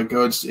married, like,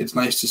 oh, it's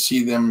nice to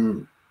see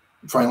them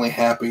finally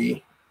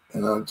happy,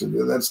 and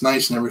that's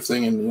nice and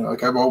everything. And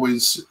like I've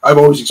always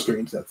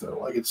experienced that though.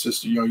 Like, it's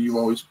just we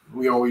always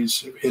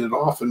have hit it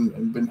off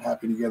and been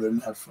happy together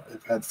and have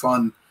had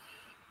fun.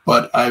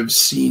 But I've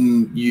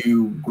seen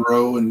you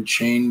grow and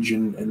change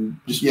and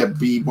just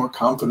be more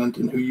confident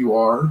in who you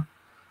are,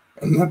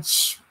 and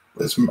that's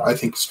I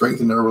think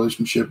strengthened our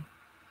relationship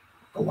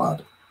a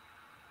lot.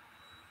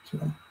 So.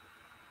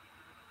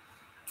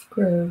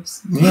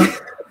 Gross. Yeah.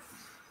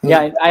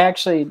 Yeah, I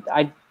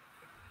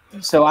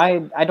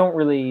don't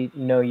really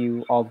know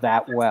you all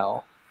that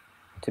well.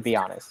 to be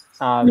honest.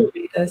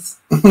 Nobody does.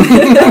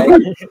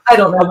 I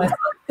don't know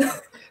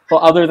myself. Well,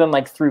 other than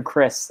like through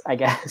Chris, I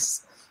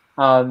guess.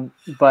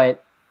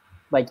 But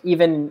like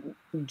even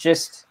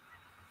just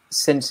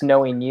since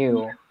knowing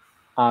you,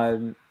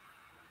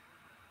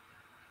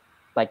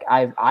 like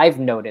I've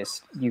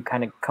noticed you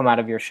kind of come out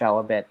of your shell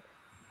a bit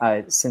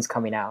since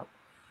coming out,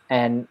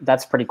 and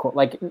that's pretty cool.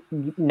 Like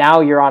now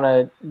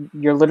you're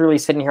literally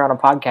sitting here on a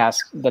podcast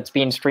that's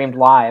being streamed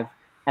live,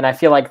 and I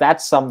feel like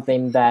that's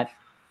something that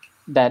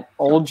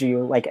old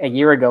you like a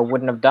year ago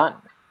wouldn't have done.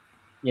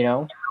 You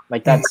know,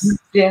 like that's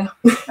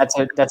that's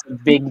a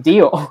big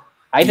deal.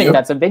 I think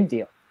that's a big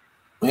deal.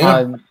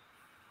 Yeah.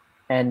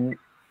 And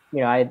you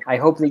know, I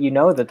hope that you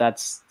know that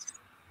that's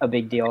a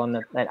big deal, and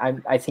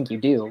that I think you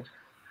do.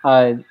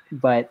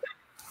 But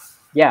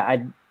yeah,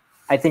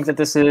 I think that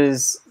this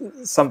is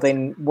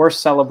something worth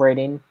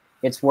celebrating.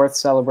 It's worth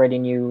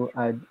celebrating you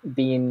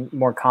being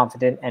more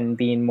confident and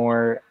being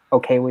more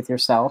okay with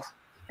yourself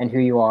and who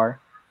you are.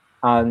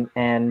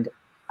 And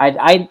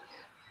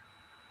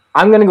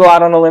I'm going to go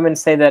out on a limb and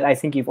say that I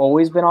think you've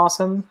always been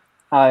awesome.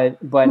 But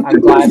I'm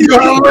glad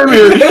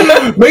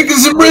you're making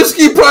some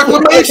risky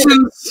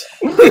proclamations.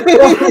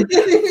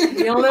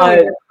 We all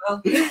know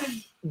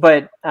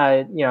but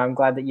you know, I'm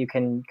glad that you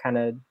can kind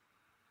of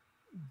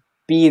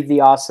be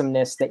the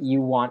awesomeness that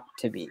you want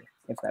to be,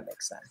 if that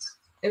makes sense.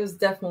 It was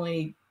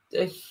definitely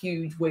a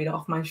huge weight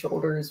off my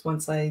shoulders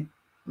once I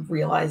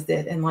realized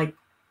it and like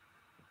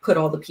put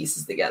all the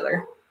pieces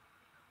together.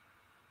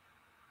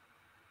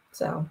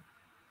 So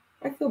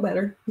I feel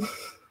better.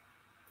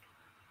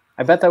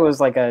 I bet that was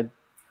like a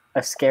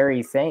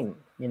scary thing,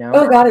 you know?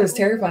 Oh God, it was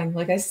terrifying.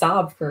 Like I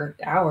sobbed for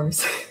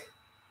hours.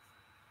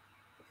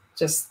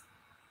 Just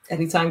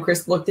anytime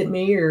Chris looked at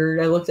me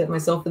or I looked at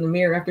myself in the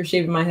mirror after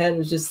shaving my head, it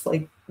was just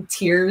like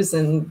tears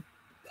and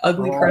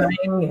ugly crying.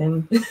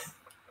 And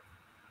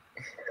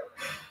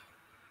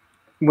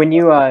when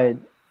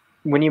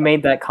you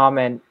made that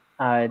comment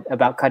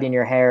about cutting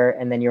your hair,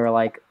 and then you were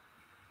like,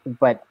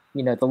 but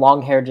you know, the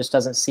long hair just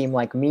doesn't seem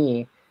like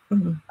me.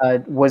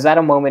 Mm-hmm. Was that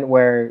a moment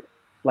where,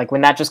 like,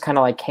 when that just kind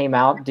of like came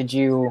out, did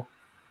you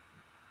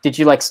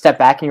like step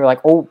back and you were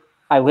like, oh,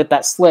 I let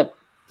that slip?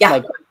 Yeah.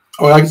 Like,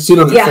 oh, I can see it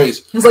on their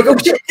face. I was like, oh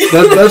shit.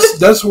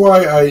 That's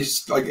why I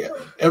like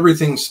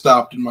everything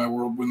stopped in my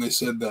world when they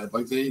said that.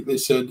 Like they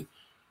said,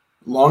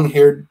 long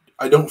hair.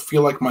 I don't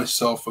feel like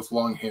myself with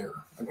long hair.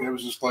 Like it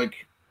was just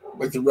like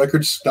the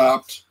record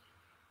stopped,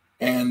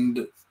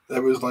 and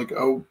that was like,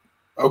 oh,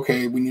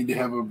 okay, we need to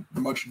have a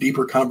much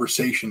deeper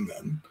conversation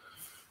then,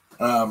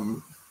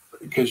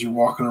 because you're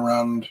walking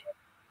around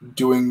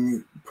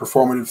doing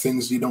performative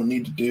things you don't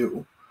need to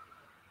do.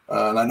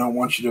 And I don't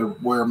want you to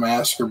wear a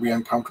mask or be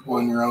uncomfortable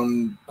in your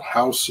own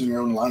house, in your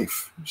own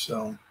life.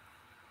 So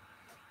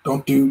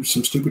don't do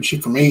some stupid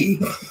shit for me.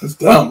 That's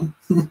dumb.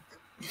 You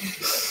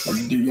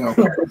know,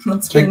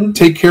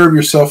 take care of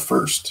yourself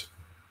first.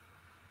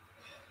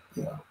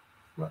 Yeah.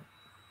 Right.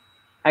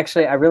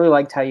 Actually, I really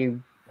liked how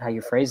you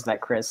phrased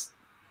that, Chris.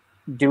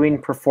 Doing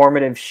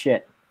performative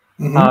shit.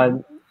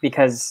 Mm-hmm.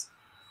 Because,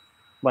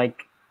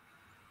 like,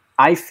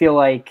 I feel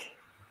like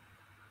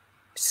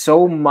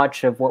so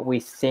much of what we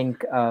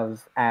think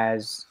of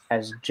as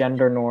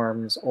gender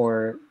norms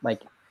or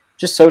like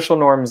just social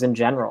norms in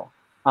general,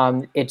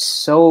 it's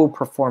so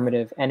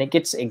performative and it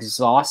gets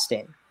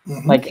exhausting.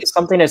 Mm-hmm. Like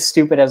something as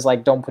stupid as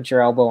like, don't put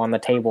your elbow on the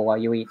table while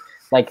you eat.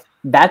 Like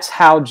that's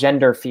how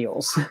gender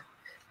feels.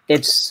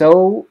 It's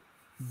so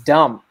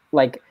dumb.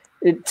 Like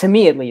to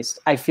me, at least,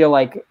 I feel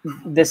like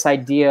this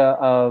idea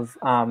of,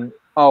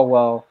 oh,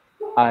 well,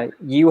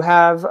 you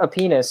have a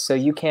penis, so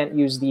you can't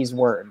use these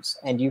words,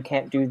 and you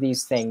can't do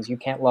these things. You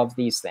can't love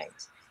these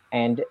things.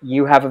 And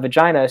you have a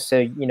vagina, so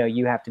you know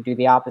you have to do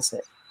the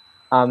opposite.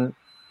 I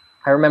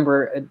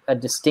remember a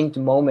distinct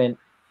moment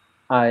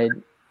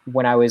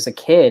when I was a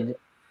kid.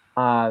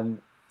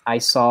 I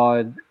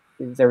saw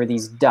there were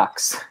these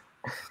ducks.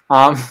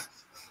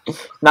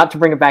 Not to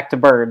bring it back to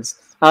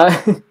birds,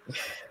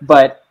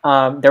 but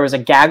there was a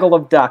gaggle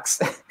of ducks.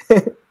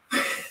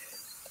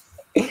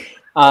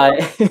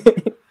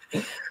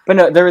 But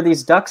no, there were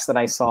these ducks that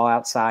I saw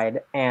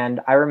outside,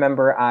 and I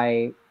remember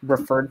I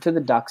referred to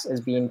the ducks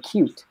as being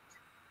cute.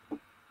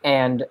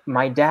 And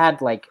my dad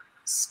like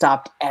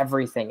stopped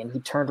everything, and he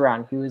turned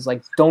around. He was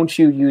like, "Don't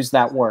you use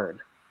that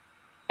word?"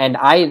 And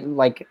I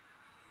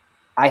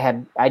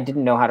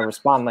didn't know how to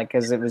respond, like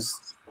because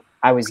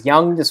I was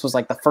young. This was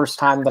like the first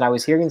time that I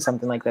was hearing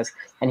something like this,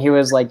 and he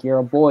was like, "You're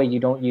a boy.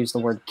 You don't use the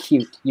word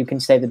cute. You can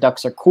say the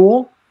ducks are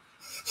cool."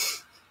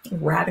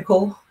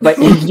 Radical, but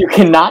you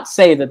cannot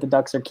say that the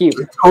ducks are cute.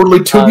 They're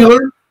totally tubular,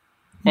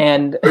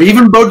 and or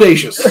even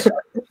bodacious.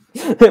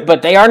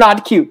 But they are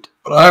not cute.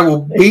 But I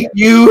will beat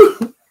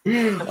you,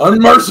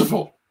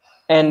 unmerciful.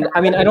 And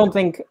I mean, I don't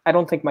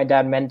think my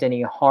dad meant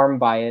any harm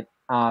by it.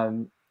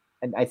 And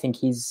I think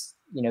he's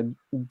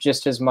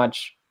just as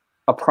much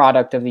a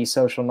product of these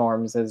social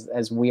norms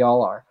as we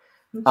all are.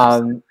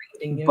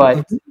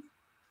 But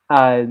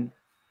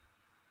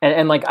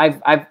And like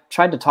I've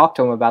tried to talk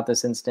to him about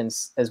this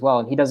instance as well,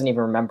 and he doesn't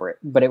even remember it.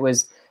 But it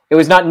was it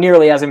was not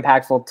nearly as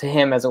impactful to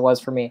him as it was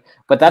for me.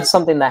 But that's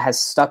something that has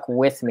stuck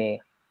with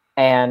me.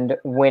 And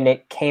when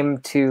it came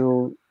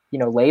to,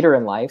 later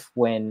in life,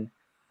 when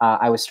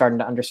I was starting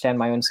to understand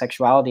my own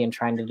sexuality and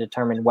trying to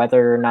determine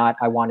whether or not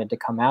I wanted to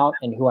come out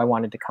and who I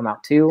wanted to come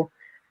out to,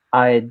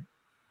 I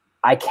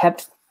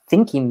kept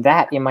thinking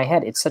that in my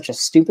head. It's such a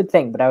stupid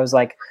thing, but I was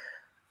like,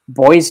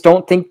 boys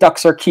don't think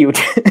ducks are cute.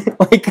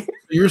 Like,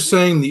 you're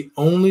saying the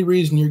only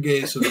reason you're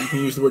gay is so that you can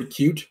use the word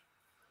cute?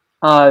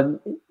 That's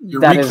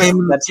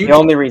the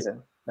only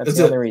reason. That's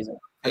the only reason.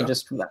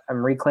 Yeah.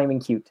 I'm reclaiming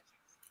cute.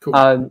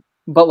 Cool.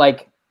 But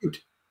like, Cute.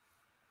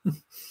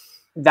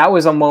 that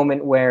was a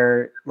moment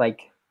where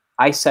like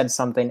I said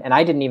something and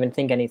I didn't even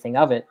think anything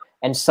of it,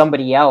 and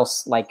somebody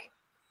else like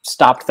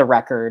stopped the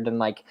record, and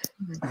like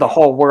the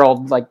whole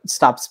world like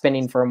stopped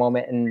spinning for a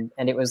moment,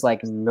 and it was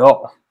like,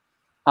 no.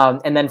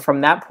 And then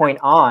from that point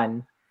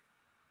on,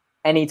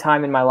 any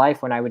time in my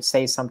life when I would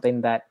say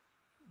something that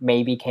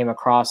maybe came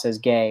across as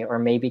gay or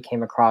maybe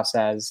came across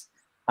as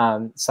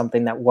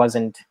something that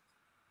wasn't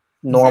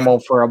normal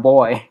for a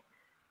boy,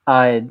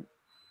 I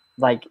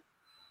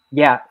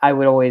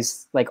would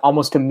always like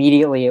almost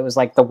immediately, it was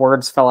like the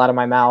words fell out of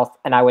my mouth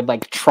and I would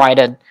like try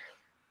to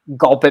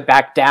gulp it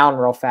back down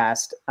real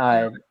fast.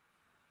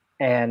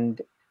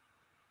 And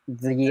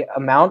the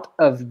amount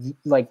of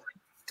like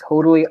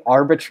totally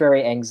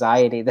arbitrary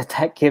anxiety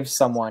that gives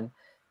someone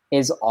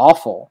is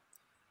awful.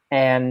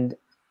 And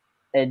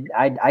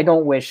I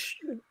don't wish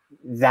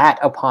that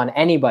upon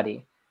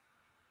anybody,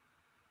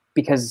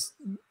 because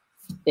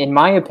in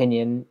my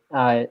opinion,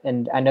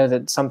 and I know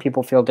that some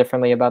people feel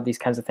differently about these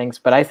kinds of things,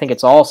 but I think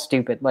it's all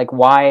stupid. Like,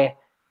 why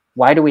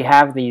do we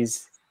have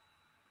these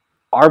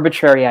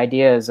arbitrary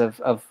ideas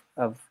of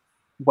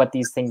what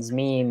these things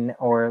mean,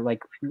 or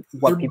like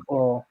what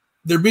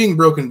they're being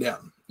broken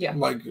down. Yeah.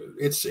 Like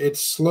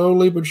it's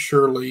slowly but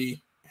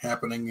surely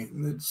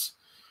happening.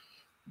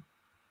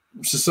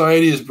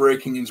 Society is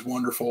breaking. It's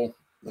wonderful,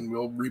 and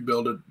we'll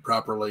rebuild it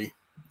properly.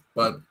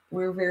 But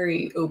we're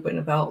very open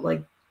about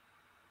like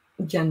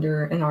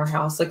gender in our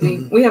house. Like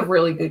we have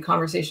really good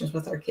conversations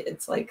with our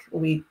kids. Like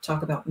we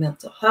talk about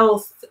mental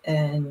health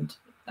and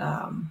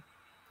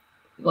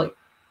like,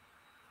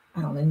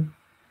 I don't know,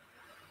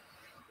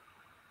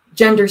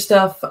 gender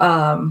stuff.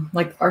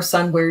 Like our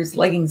son wears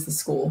leggings to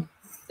school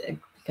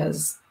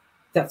because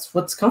that's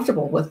what's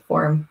comfortable with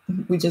for him.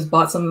 We just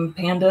bought some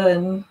panda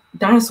and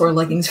dinosaur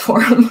leggings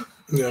for him.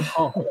 Yeah.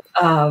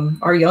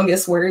 Our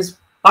youngest wears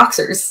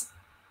boxers.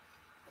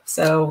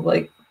 So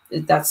like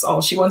that's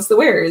all she wants to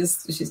wear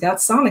is she's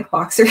got Sonic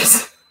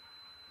boxers.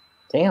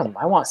 Damn,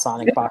 I want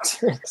Sonic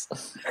boxers.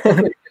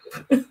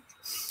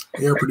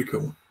 They're pretty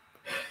cool.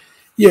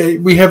 Yeah,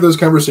 we have those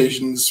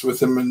conversations with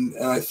them, and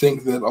I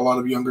think that a lot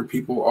of younger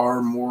people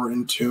are more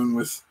in tune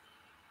with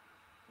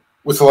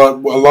a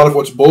lot of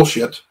what's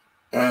bullshit,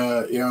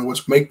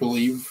 what's make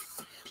believe.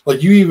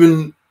 Like you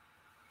even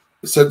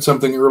said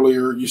something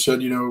earlier. You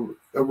said,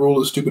 a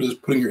rule as stupid as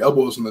putting your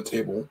elbows on the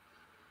table,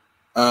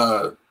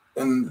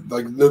 and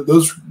like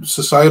those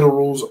societal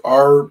rules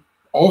are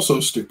also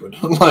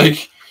stupid.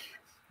 Like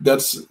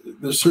there's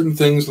certain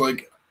things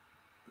like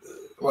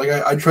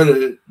I try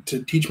to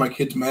teach my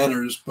kids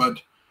manners, but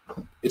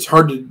it's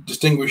hard to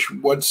distinguish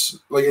what's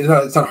like.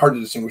 It's not hard to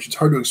distinguish. It's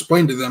hard to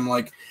explain to them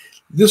like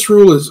this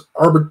rule is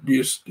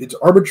it's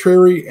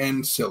arbitrary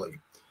and silly.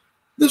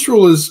 This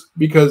rule is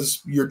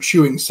because your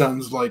chewing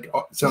sounds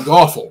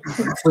awful.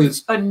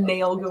 Please, a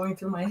nail going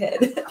through my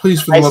head.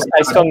 Please, I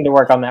still need to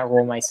work on that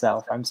rule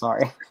myself. I'm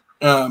sorry.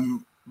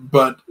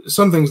 But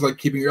some things like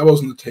keeping your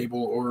elbows on the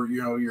table or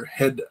your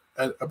head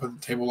up at the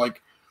table,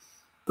 like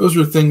those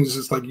are things.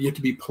 It's like you have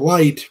to be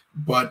polite,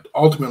 but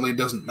ultimately it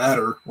doesn't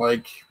matter.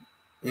 Like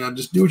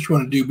just do what you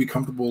want to do, be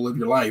comfortable, live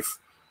your life.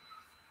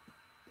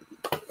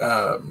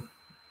 No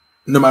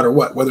matter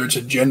what, whether it's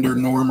a gender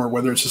norm or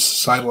whether it's a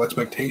societal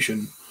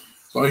expectation.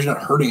 As long as you're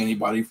not hurting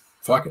anybody,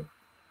 fuck it.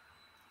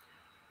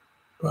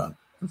 But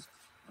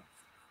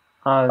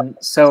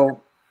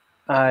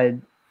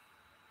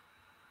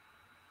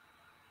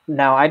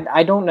now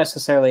I don't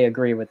necessarily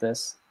agree with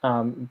this,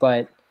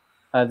 but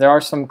there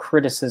are some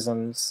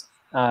criticisms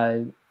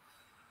to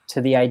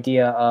the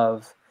idea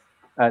of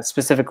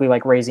specifically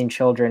like raising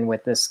children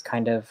with this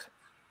kind of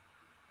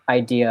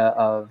idea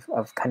of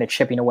kind of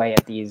chipping away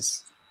at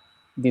these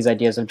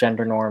ideas of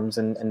gender norms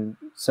and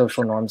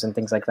social norms and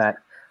things like that.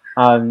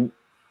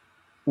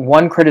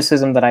 One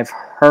criticism that I've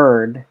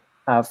heard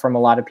from a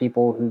lot of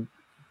people who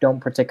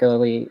don't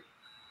particularly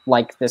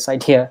like this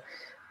idea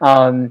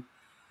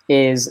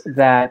is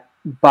that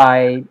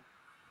by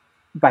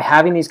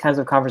having these kinds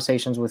of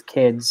conversations with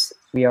kids,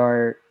 we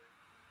are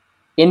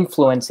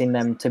influencing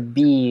them to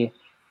be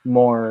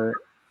more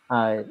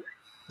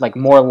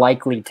more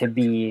likely to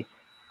be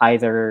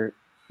either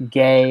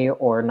gay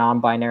or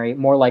non-binary,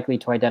 more likely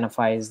to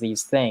identify as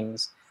these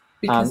things.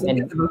 Because they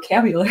get the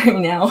vocabulary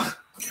now.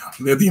 Yeah,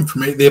 they have the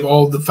information. They have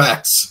all the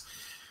facts.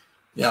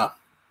 Yeah,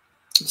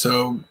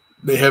 so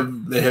they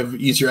have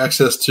easier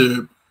access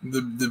to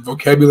the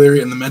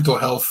vocabulary and the mental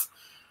health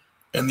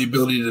and the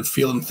ability to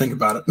feel and think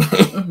about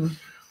it.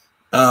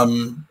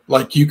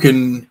 Like, you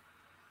can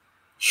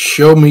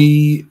show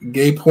me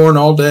gay porn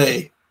all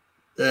day,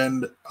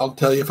 and I'll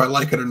tell you if I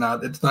like it or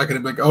not. It's not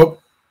going to be like, oh,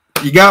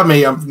 you got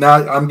me.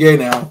 I'm gay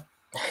now.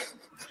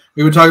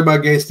 We were talking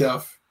about gay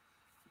stuff.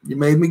 You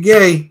made me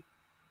gay.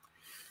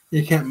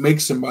 You can't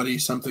make somebody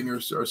something or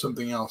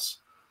something else.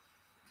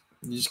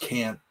 You just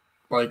can't.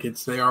 Like,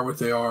 they are what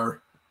they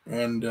are,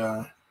 and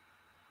you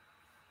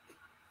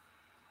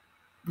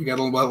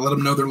gotta let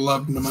them know they're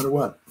loved no matter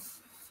what.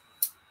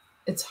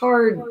 It's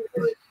hard.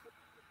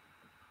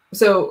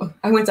 So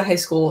I went to high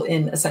school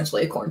in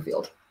essentially a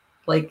cornfield.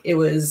 Like, it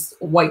was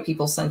white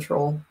people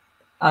central.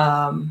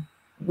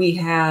 We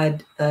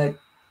had a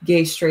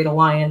gay straight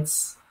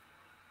alliance,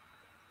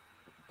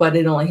 but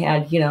it only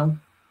had,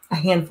 a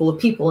handful of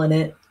people in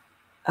it.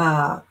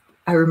 I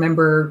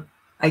remember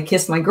I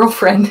kissed my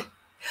girlfriend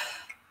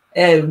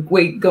and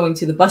going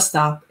to the bus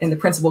stop, and the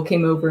principal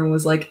came over and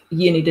was like,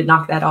 you need to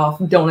knock that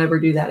off. Don't ever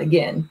do that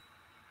again.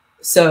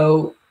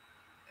 So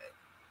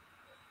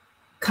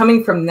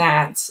coming from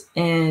that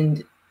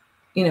and,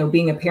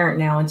 being a parent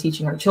now and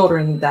teaching our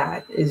children,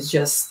 that is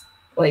just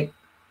like,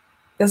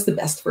 that's the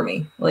best for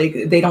me. Like,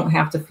 they don't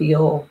have to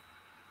feel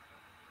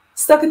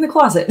stuck in the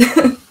closet.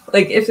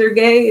 Like, if they're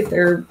gay, if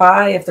they're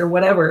bi, if they're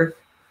whatever,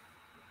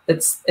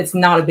 it's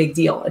not a big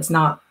deal. It's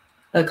not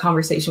a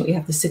conversation we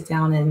have to sit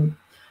down and,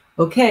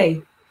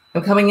 okay,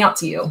 I'm coming out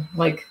to you.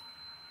 Like,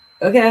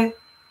 okay,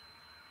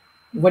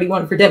 what do you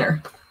want for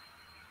dinner?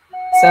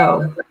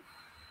 So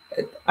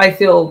I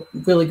feel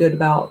really good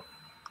about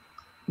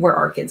where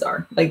our kids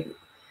are. Like,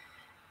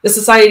 the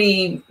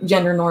society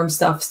gender norm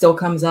stuff still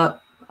comes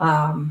up.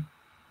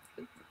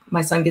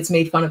 My son gets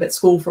made fun of at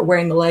school for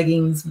wearing the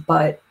leggings,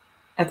 but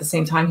at the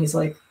same time, he's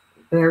like,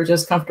 they're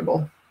just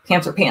comfortable.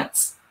 Pants are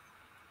pants.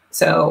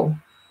 So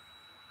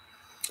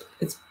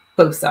it's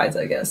both sides,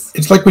 I guess.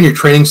 It's like when you're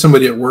training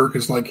somebody at work.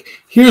 It's like,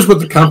 here's what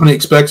the company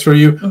expects for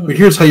you, but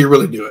here's how you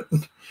really do it.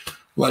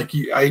 Like,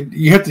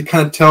 you have to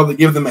kind of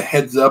give them a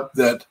heads up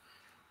that,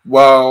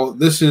 while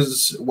this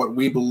is what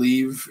we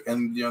believe,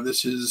 and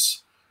this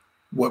is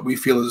what we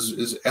feel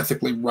is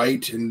ethically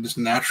right and just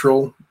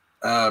natural.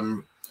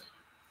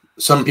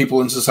 Some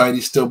people in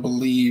society still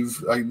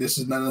believe, like, this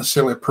is not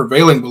necessarily a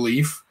prevailing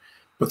belief,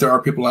 but there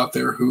are people out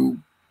there who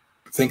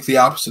think the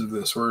opposite of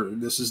this, or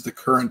this is the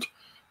current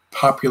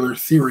popular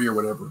theory or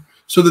whatever,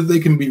 so that they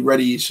can be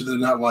ready, so they're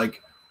not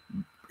like,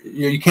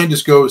 you can't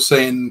just go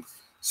saying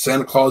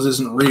Santa Claus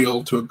isn't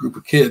real to a group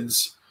of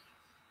kids.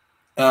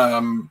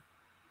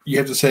 You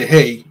have to say,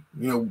 hey,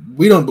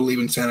 we don't believe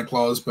in Santa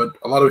Claus, but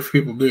a lot of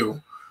people do.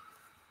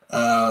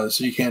 So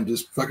you can't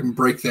just fucking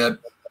break that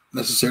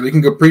necessarily. You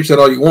can go preach that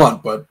all you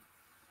want, but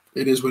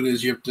it is what it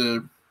is. You have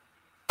to,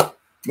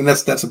 and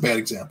that's a bad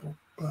example.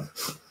 But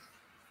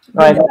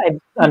I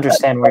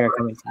understand where you're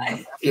coming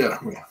from. Yeah.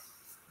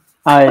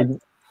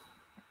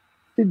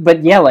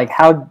 But yeah, like,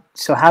 how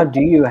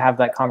do you have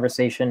that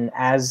conversation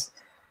as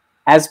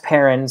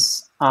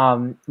parents,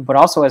 but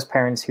also as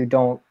parents who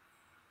don't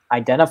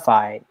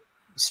identify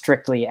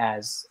strictly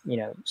as,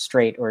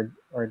 straight or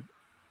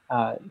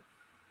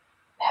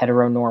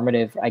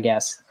heteronormative, I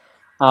guess.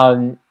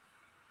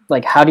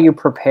 Like, how do you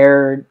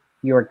prepare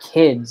your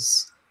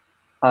kids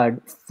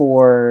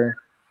for,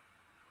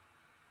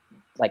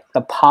 like,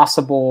 the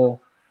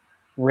possible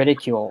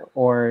ridicule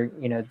or,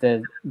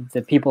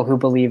 the people who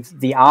believe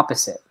the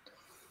opposite?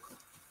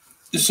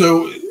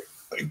 So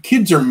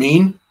kids are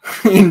mean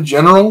in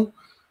general.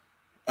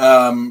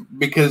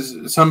 Because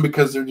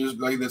they're just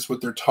like, that's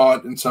what they're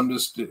taught, and some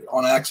just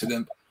on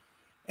accident.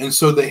 And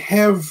so they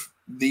have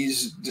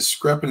these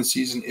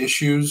discrepancies and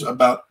issues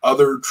about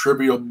other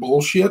trivial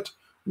bullshit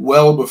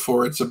well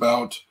before it's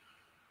about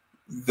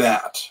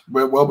that.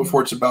 Well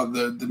before it's about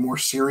the more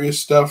serious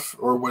stuff,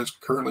 or what's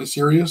currently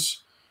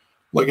serious.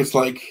 Like, it's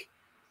like,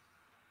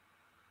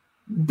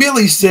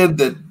 Billy said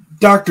that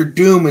Dr.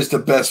 Doom is the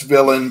best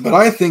villain, but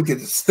I think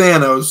it's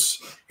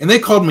Thanos, and they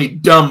called me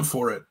dumb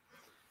for it.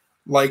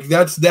 Like,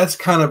 that's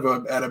kind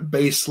of at a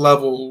base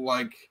level.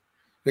 Like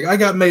I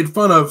got made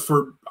fun of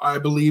for, I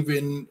believe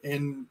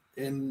in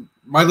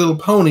My Little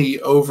Pony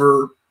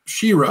over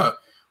She-Ra.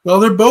 Well,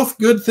 they're both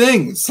good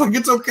things. Like,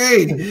 it's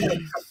okay.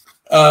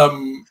 I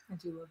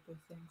do love those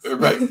things.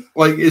 Right.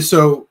 Like,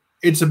 so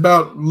it's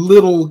about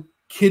little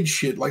kid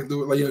shit. Like,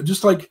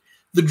 just like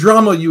the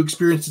drama you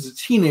experienced as a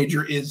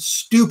teenager is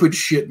stupid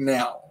shit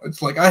now.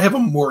 It's like, I have a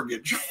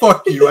mortgage.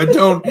 Fuck you.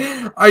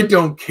 I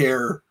don't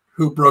care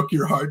who broke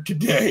your heart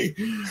today.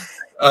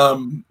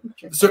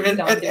 So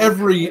at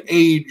every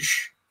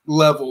age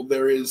level,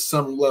 there is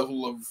some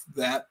level of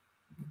that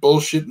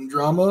bullshit and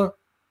drama.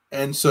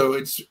 And so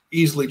it's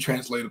easily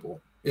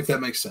translatable, if that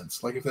makes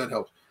sense. Like, if that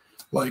helps.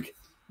 Like,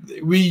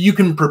 you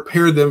can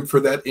prepare them for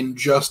that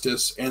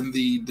injustice and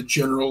the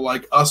general,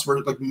 like, us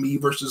versus, like, me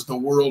versus the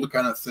world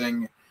kind of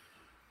thing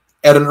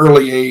at an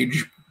early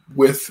age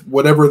with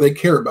whatever they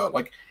care about.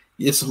 Like,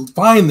 it's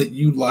fine that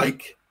you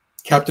like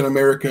Captain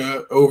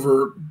America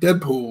over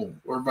Deadpool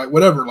or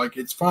whatever. Like,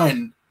 it's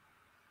fine.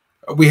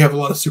 We have a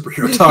lot of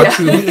superhero talk.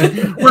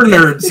 Yeah. We're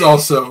nerds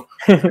also.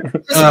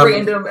 Just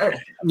random at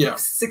yeah.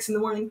 6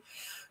 a.m. Who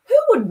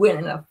would win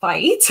in a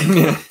fight?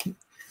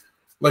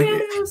 Like,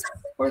 Thanos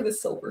or the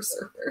Silver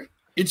Surfer?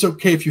 It's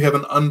okay if you have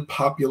an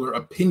unpopular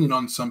opinion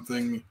on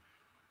something,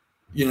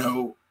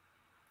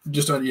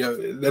 just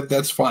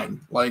that's fine.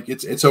 Like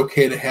it's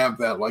okay to have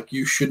that. Like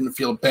you shouldn't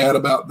feel bad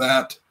about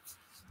that,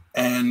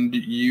 and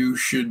you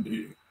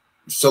should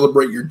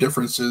celebrate your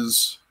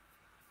differences.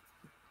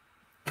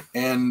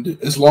 And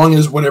as long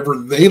as whatever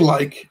they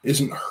like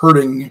isn't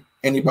hurting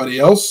anybody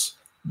else,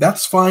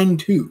 that's fine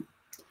too.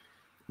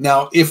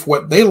 Now, if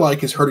what they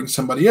like is hurting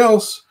somebody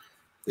else,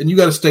 then you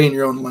got to stay in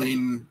your own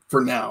lane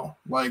for now.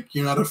 Like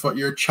you're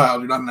a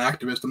child. You're not an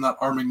activist. I'm not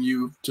arming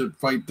you to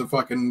fight the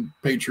fucking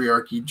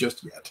patriarchy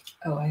just yet.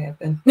 Oh, I have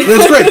been.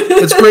 That's great.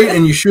 It's great,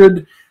 and you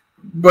should.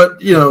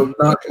 But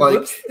not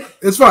like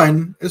it's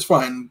fine. It's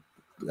fine.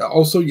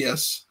 Also,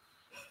 yes,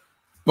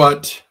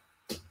 but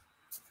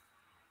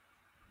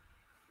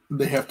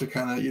they have to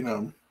kind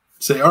of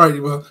say, all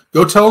right, well,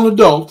 go tell an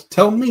adult,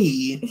 tell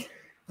me,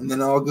 and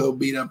then I'll go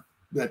beat up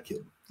that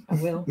kid. I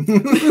will.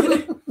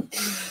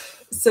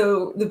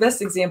 So the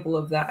best example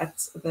of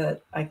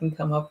that I can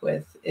come up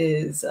with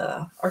is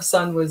our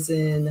son was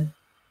in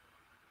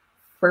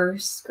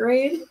 1st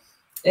grade,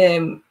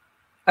 and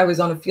I was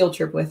on a field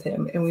trip with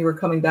him, and we were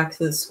coming back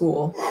to the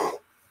school.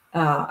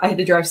 I had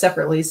to drive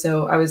separately,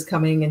 so I was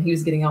coming, and he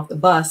was getting off the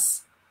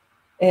bus,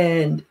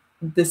 and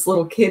this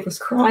little kid was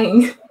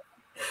crying,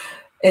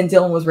 and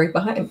Dylan was right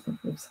behind him.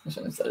 Oops, I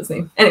shouldn't have said his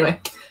name. Anyway,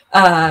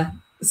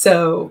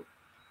 so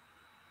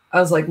I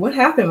was like, what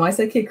happened? Why is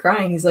that kid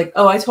crying? He's like,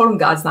 oh, I told him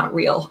God's not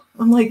real.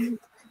 I'm like,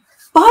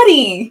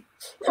 buddy.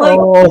 Like,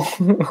 oh,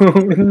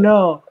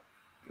 no.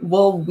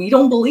 Well, we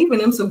don't believe in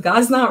him, so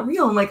God's not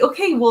real. I'm like,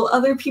 okay, well,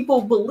 other people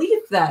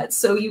believe that.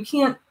 So you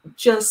can't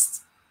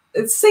just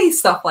say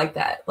stuff like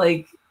that.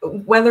 Like,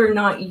 whether or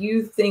not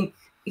you think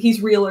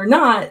he's real or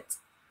not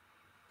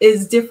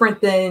is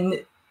different than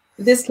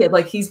this kid.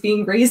 Like, he's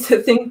being raised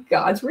to think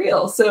God's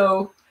real.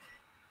 So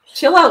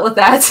chill out with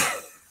that.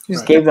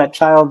 Just gave that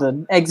child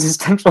an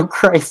existential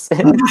crisis.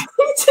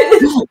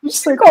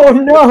 Just like, oh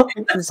no.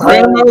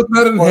 Grandma's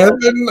not in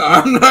heaven.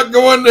 I'm not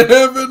going to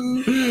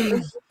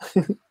heaven.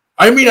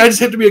 I mean, I just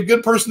have to be a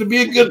good person to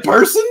be a good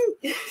person?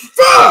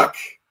 Fuck!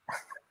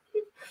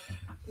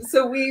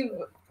 So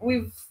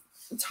we've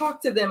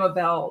talked to them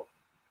about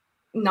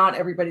not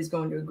everybody's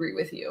going to agree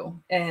with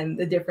you. And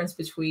the difference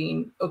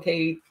between,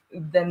 okay,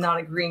 them not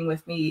agreeing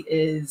with me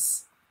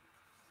is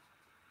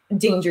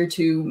danger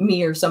to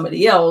me or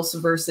somebody else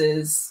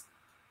versus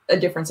a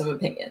difference of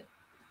opinion.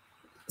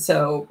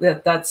 So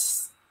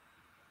that's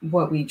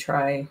what we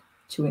try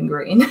to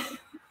ingrain.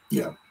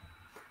 Yeah.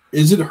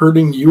 Is it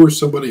hurting you or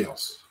somebody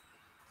else?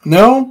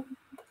 No?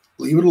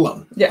 Leave it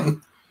alone. Yeah.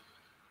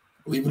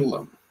 Leave it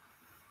alone.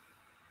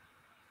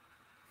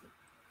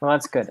 Well,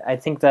 that's good. I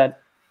think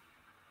that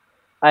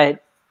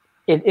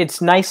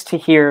it's nice to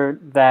hear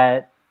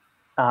that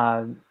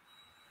that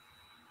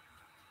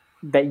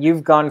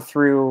you've gone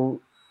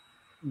through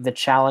the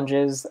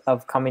challenges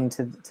of coming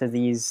to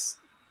these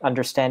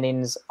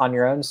understandings on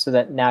your own, so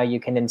that now you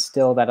can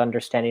instill that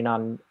understanding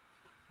on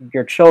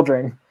your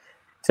children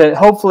to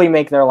hopefully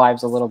make their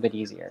lives a little bit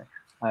easier.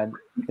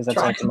 Because that's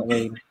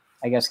ultimately,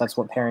 I guess that's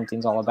what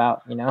parenting's all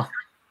about,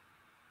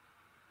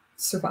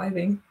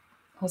 Surviving.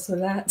 Also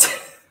that.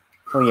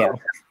 Oh yeah.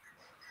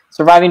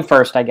 Surviving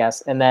first, I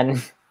guess, and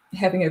then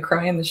having a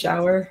cry in the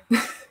shower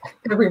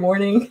every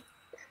morning.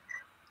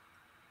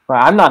 Well,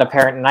 I'm not a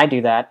parent and I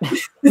do that.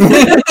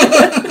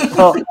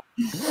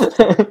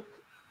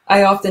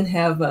 I often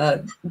have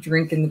a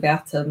drink in the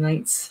bathtub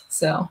nights,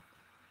 so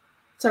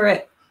it's all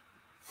right.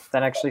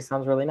 That actually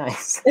sounds really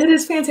nice. It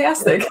is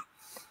fantastic.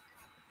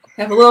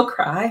 Have a little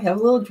cry, have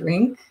a little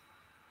drink,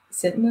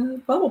 sit in a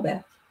bubble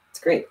bath. It's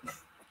great.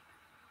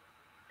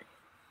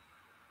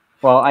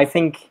 Well, I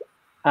think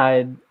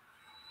that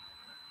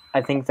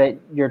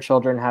your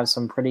children have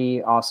some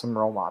pretty awesome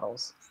role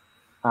models,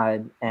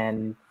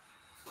 and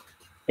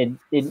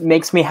it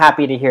makes me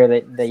happy to hear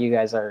that you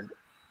guys are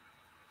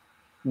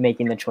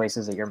making the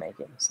choices that you're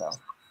making. So,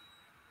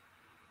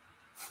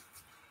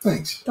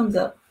 thanks. Thumbs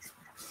up.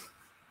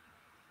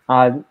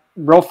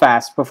 Real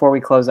fast before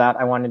we close out,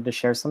 I wanted to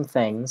share some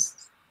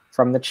things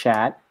from the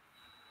chat.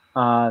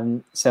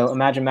 So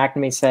Imagine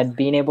McNamee said,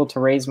 being able to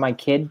raise my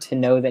kid to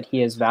know that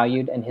he is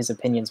valued and his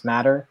opinions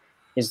matter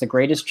is the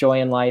greatest joy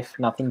in life.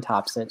 Nothing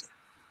tops it.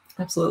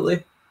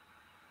 Absolutely.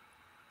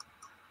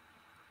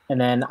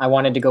 And then I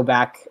wanted to go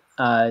back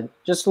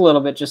just a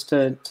little bit just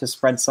to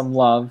spread some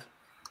love.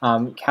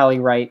 Callie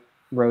Wright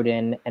wrote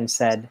in and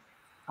said,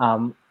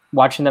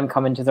 watching them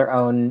come into their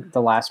own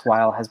the last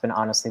while has been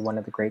honestly one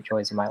of the great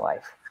joys of my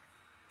life.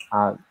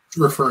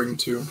 Referring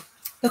to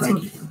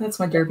that's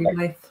my derby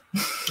wife.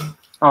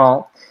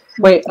 Oh,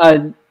 wait.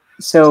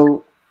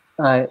 So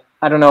I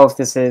don't know if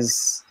this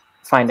is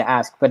fine to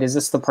ask, but is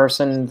this the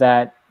person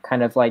that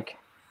kind of like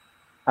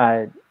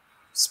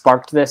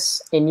sparked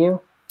this in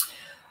you?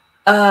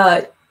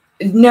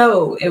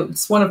 No,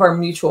 it's one of our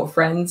mutual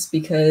friends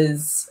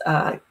because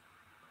I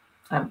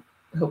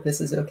hope this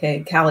is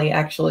okay. Callie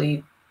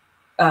actually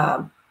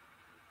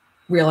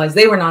realized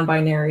they were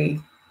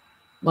non-binary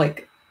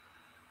like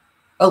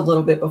a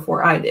little bit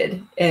before I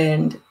did.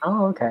 And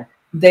Oh, okay.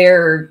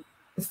 their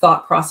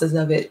thought process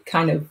of it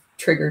kind of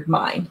triggered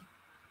mine.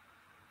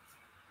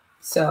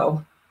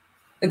 So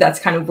that's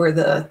kind of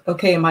where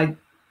okay, am I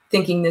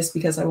thinking this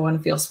because I want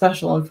to feel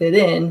special and fit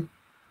in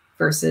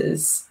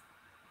versus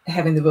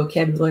having the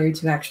vocabulary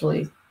to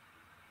actually,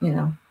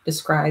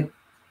 describe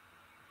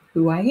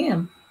who I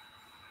am.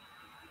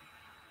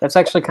 That's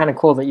actually kind of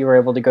cool that you were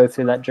able to go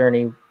through that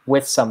journey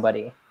with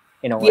somebody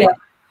in a way. Yeah,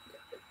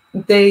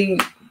 they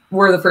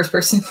were the first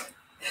person.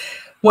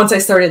 Once I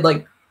started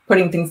like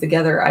putting things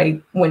together,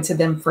 I went to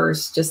them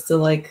first just to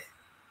like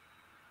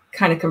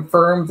kind of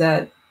confirm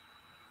that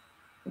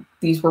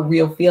these were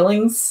real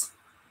feelings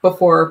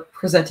before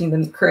presenting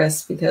them to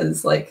Chris,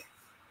 because like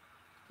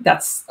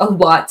that's a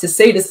lot to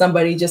say to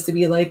somebody just to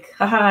be like,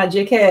 haha,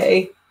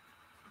 JK.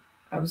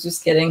 I was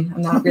just kidding.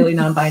 I'm not really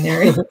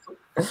non-binary.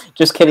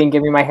 Just kidding.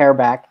 Give me my hair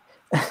back.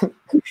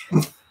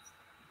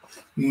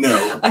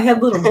 No. I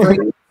had little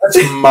braids.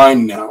 That's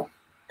mine now.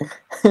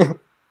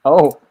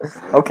 Oh,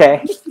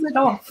 okay. I just took it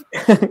off.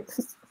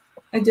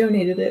 I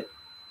donated it.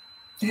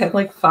 I had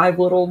like 5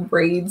 little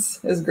braids.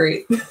 It was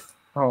great.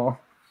 Oh.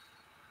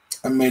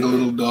 I made a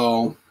little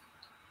doll.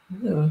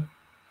 Ew.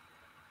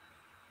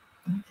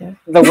 Okay.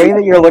 The way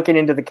that you're looking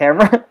into the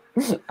camera,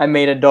 I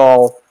made a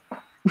doll.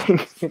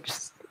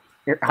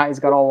 Your eyes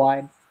got all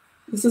wide.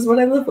 This is what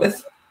I live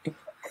with.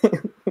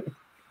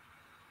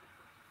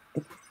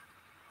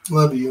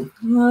 Love you.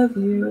 Love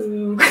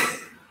you.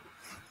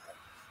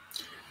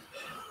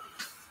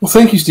 Well,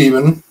 thank you,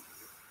 Stephen.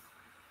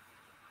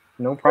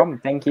 No problem.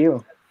 Thank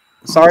you.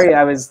 Sorry,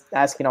 I was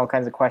asking all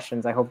kinds of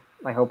questions. I hope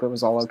it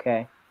was all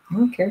okay. I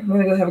don't care. I'm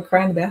gonna go have a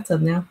cry in the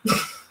bathtub now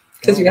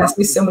because you asked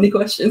me so many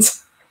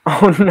questions.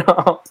 Oh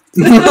no!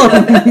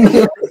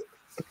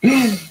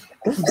 I'm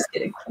just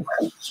kidding.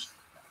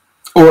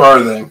 Or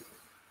are they?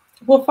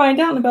 We'll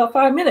find out in about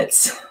 5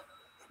 minutes.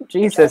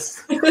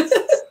 Jesus.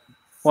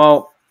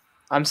 Well,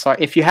 I'm sorry.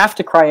 If you have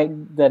to cry,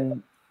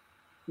 then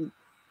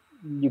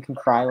you can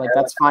cry. Like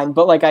that's fine.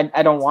 But like,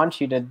 I don't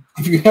want you to.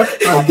 If you have,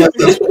 I get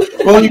this.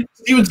 Well,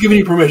 Steven's giving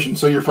you permission,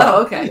 so you're fine.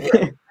 Oh,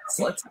 okay.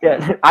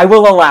 Yeah, I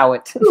will allow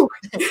it.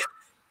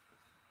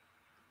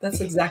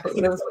 That's exactly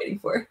what I was waiting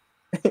for.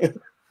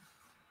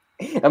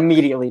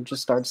 Immediately,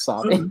 just start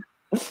sobbing.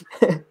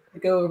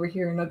 Go over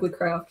here and ugly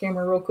cry off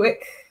camera real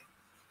quick.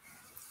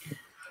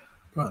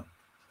 Fine.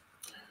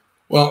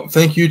 Well,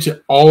 thank you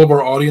to all of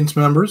our audience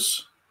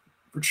members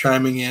for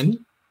chiming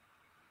in.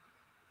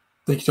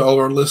 Thank you to all of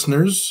our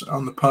listeners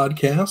on the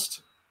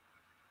podcast.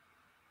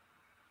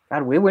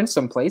 God, we went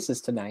some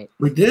places tonight.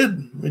 We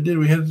did.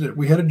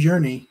 We had a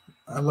journey.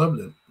 I loved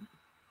it.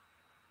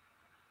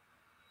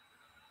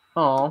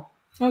 Oh,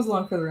 I was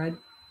along for the ride.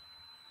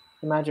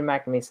 Imagine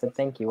McNamee said,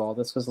 "Thank you all.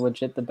 This was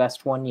legit the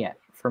best one yet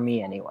for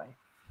me, anyway."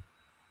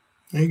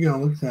 There you go.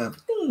 Look at that.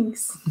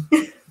 Thanks.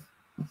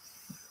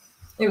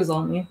 It was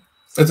all me.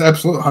 It's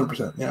absolutely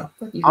 100%. Yeah.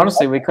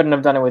 Honestly, we couldn't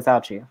have done it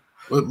without you.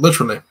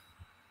 Literally.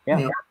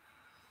 Yeah.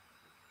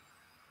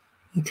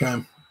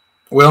 Okay.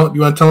 Well,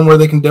 you want to tell them where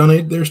they can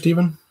donate there,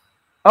 Stephen?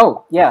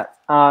 Oh, yeah.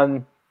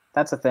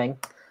 That's a thing.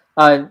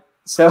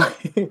 So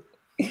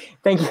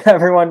thank you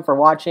everyone for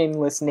watching,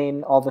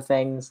 listening, all the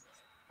things.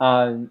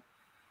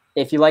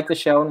 If you like the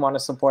show and want to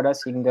support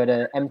us, you can go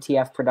to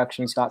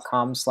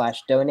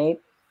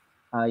mtfproductions.com/donate.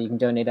 You can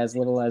donate as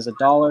little as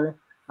 $1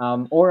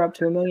 or up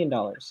to $1 million.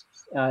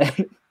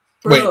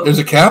 Wait, there's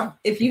a cap?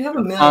 If you have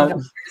 $1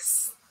 million,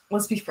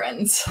 let's be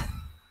friends.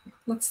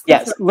 Let's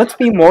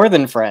be more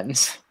than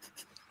friends.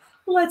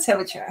 Let's have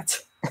a chat.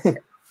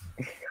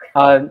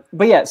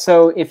 But yeah,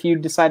 so if you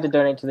decide to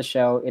donate to the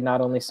show, it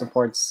not only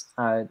supports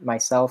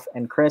myself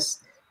and Chris,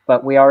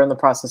 but we are in the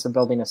process of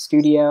building a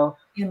studio.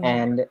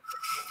 And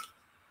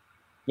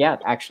yeah,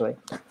 actually,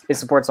 it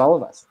supports all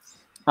of us.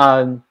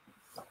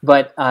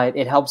 But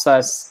it helps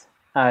us.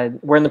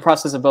 We're in the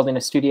process of building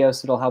a studio,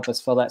 so it'll help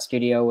us fill that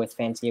studio with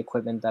fancy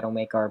equipment that'll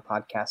make our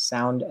podcast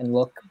sound and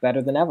look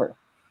better than ever.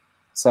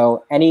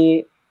 So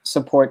any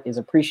support is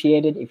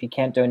appreciated. If you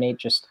can't donate,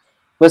 just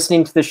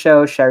listening to the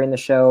show, sharing the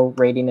show,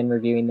 rating and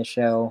reviewing the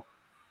show.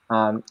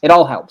 It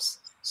all helps.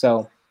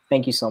 So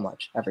thank you so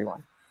much,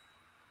 everyone.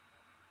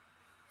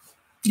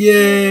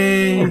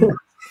 Yay!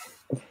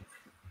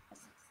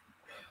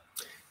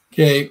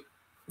 Okay.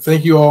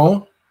 Thank you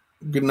all.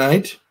 Good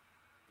night.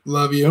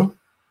 Love you.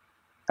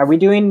 Are we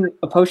doing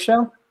a post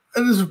show?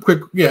 This is a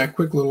quick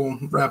little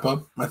wrap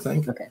up, I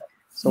think. Okay.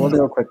 So we'll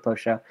do a quick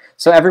post show.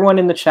 So everyone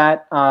in the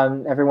chat,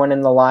 everyone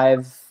in the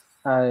live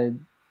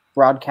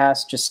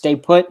broadcast, just stay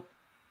put.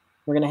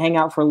 We're going to hang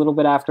out for a little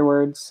bit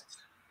afterwards.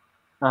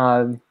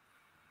 But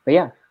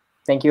yeah,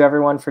 thank you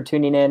everyone for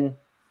tuning in.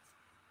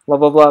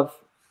 Love, love, love.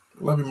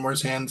 Love you,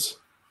 Moore's hands.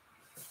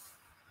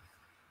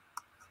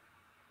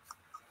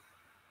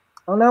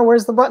 Oh no,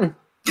 where's the button?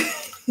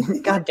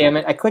 God damn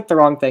it, I clicked the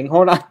wrong thing.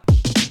 Hold on.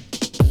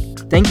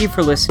 Thank you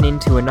for listening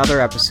to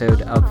another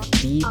episode of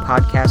The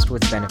Podcast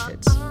with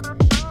Benefits.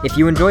 If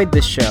you enjoyed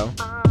this show,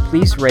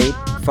 please rate,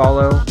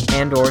 follow,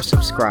 and or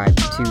subscribe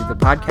to the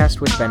Podcast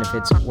with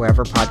Benefits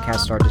wherever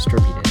podcasts are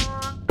distributed.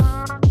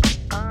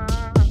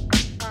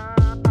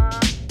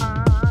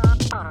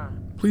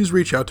 Please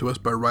reach out to us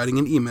by writing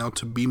an email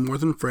to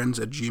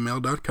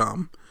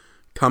bemorethanfriends@gmail.com,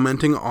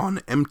 commenting on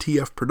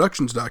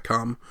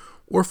mtfproductions.com,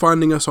 or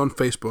finding us on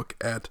Facebook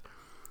at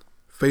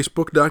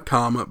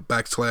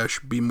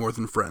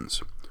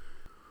facebook.com/bemorethanfriends.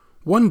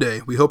 One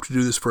day, we hope to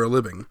do this for a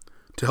living.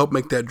 To help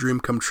make that dream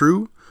come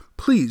true,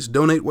 please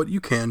donate what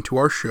you can to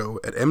our show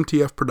at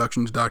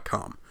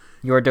mtfproductions.com.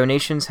 Your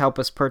donations help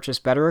us purchase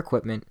better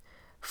equipment,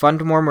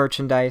 fund more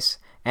merchandise,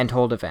 and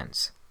hold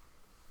events.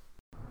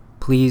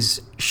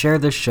 Please share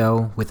this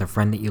show with a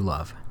friend that you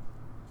love.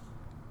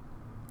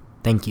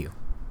 Thank you.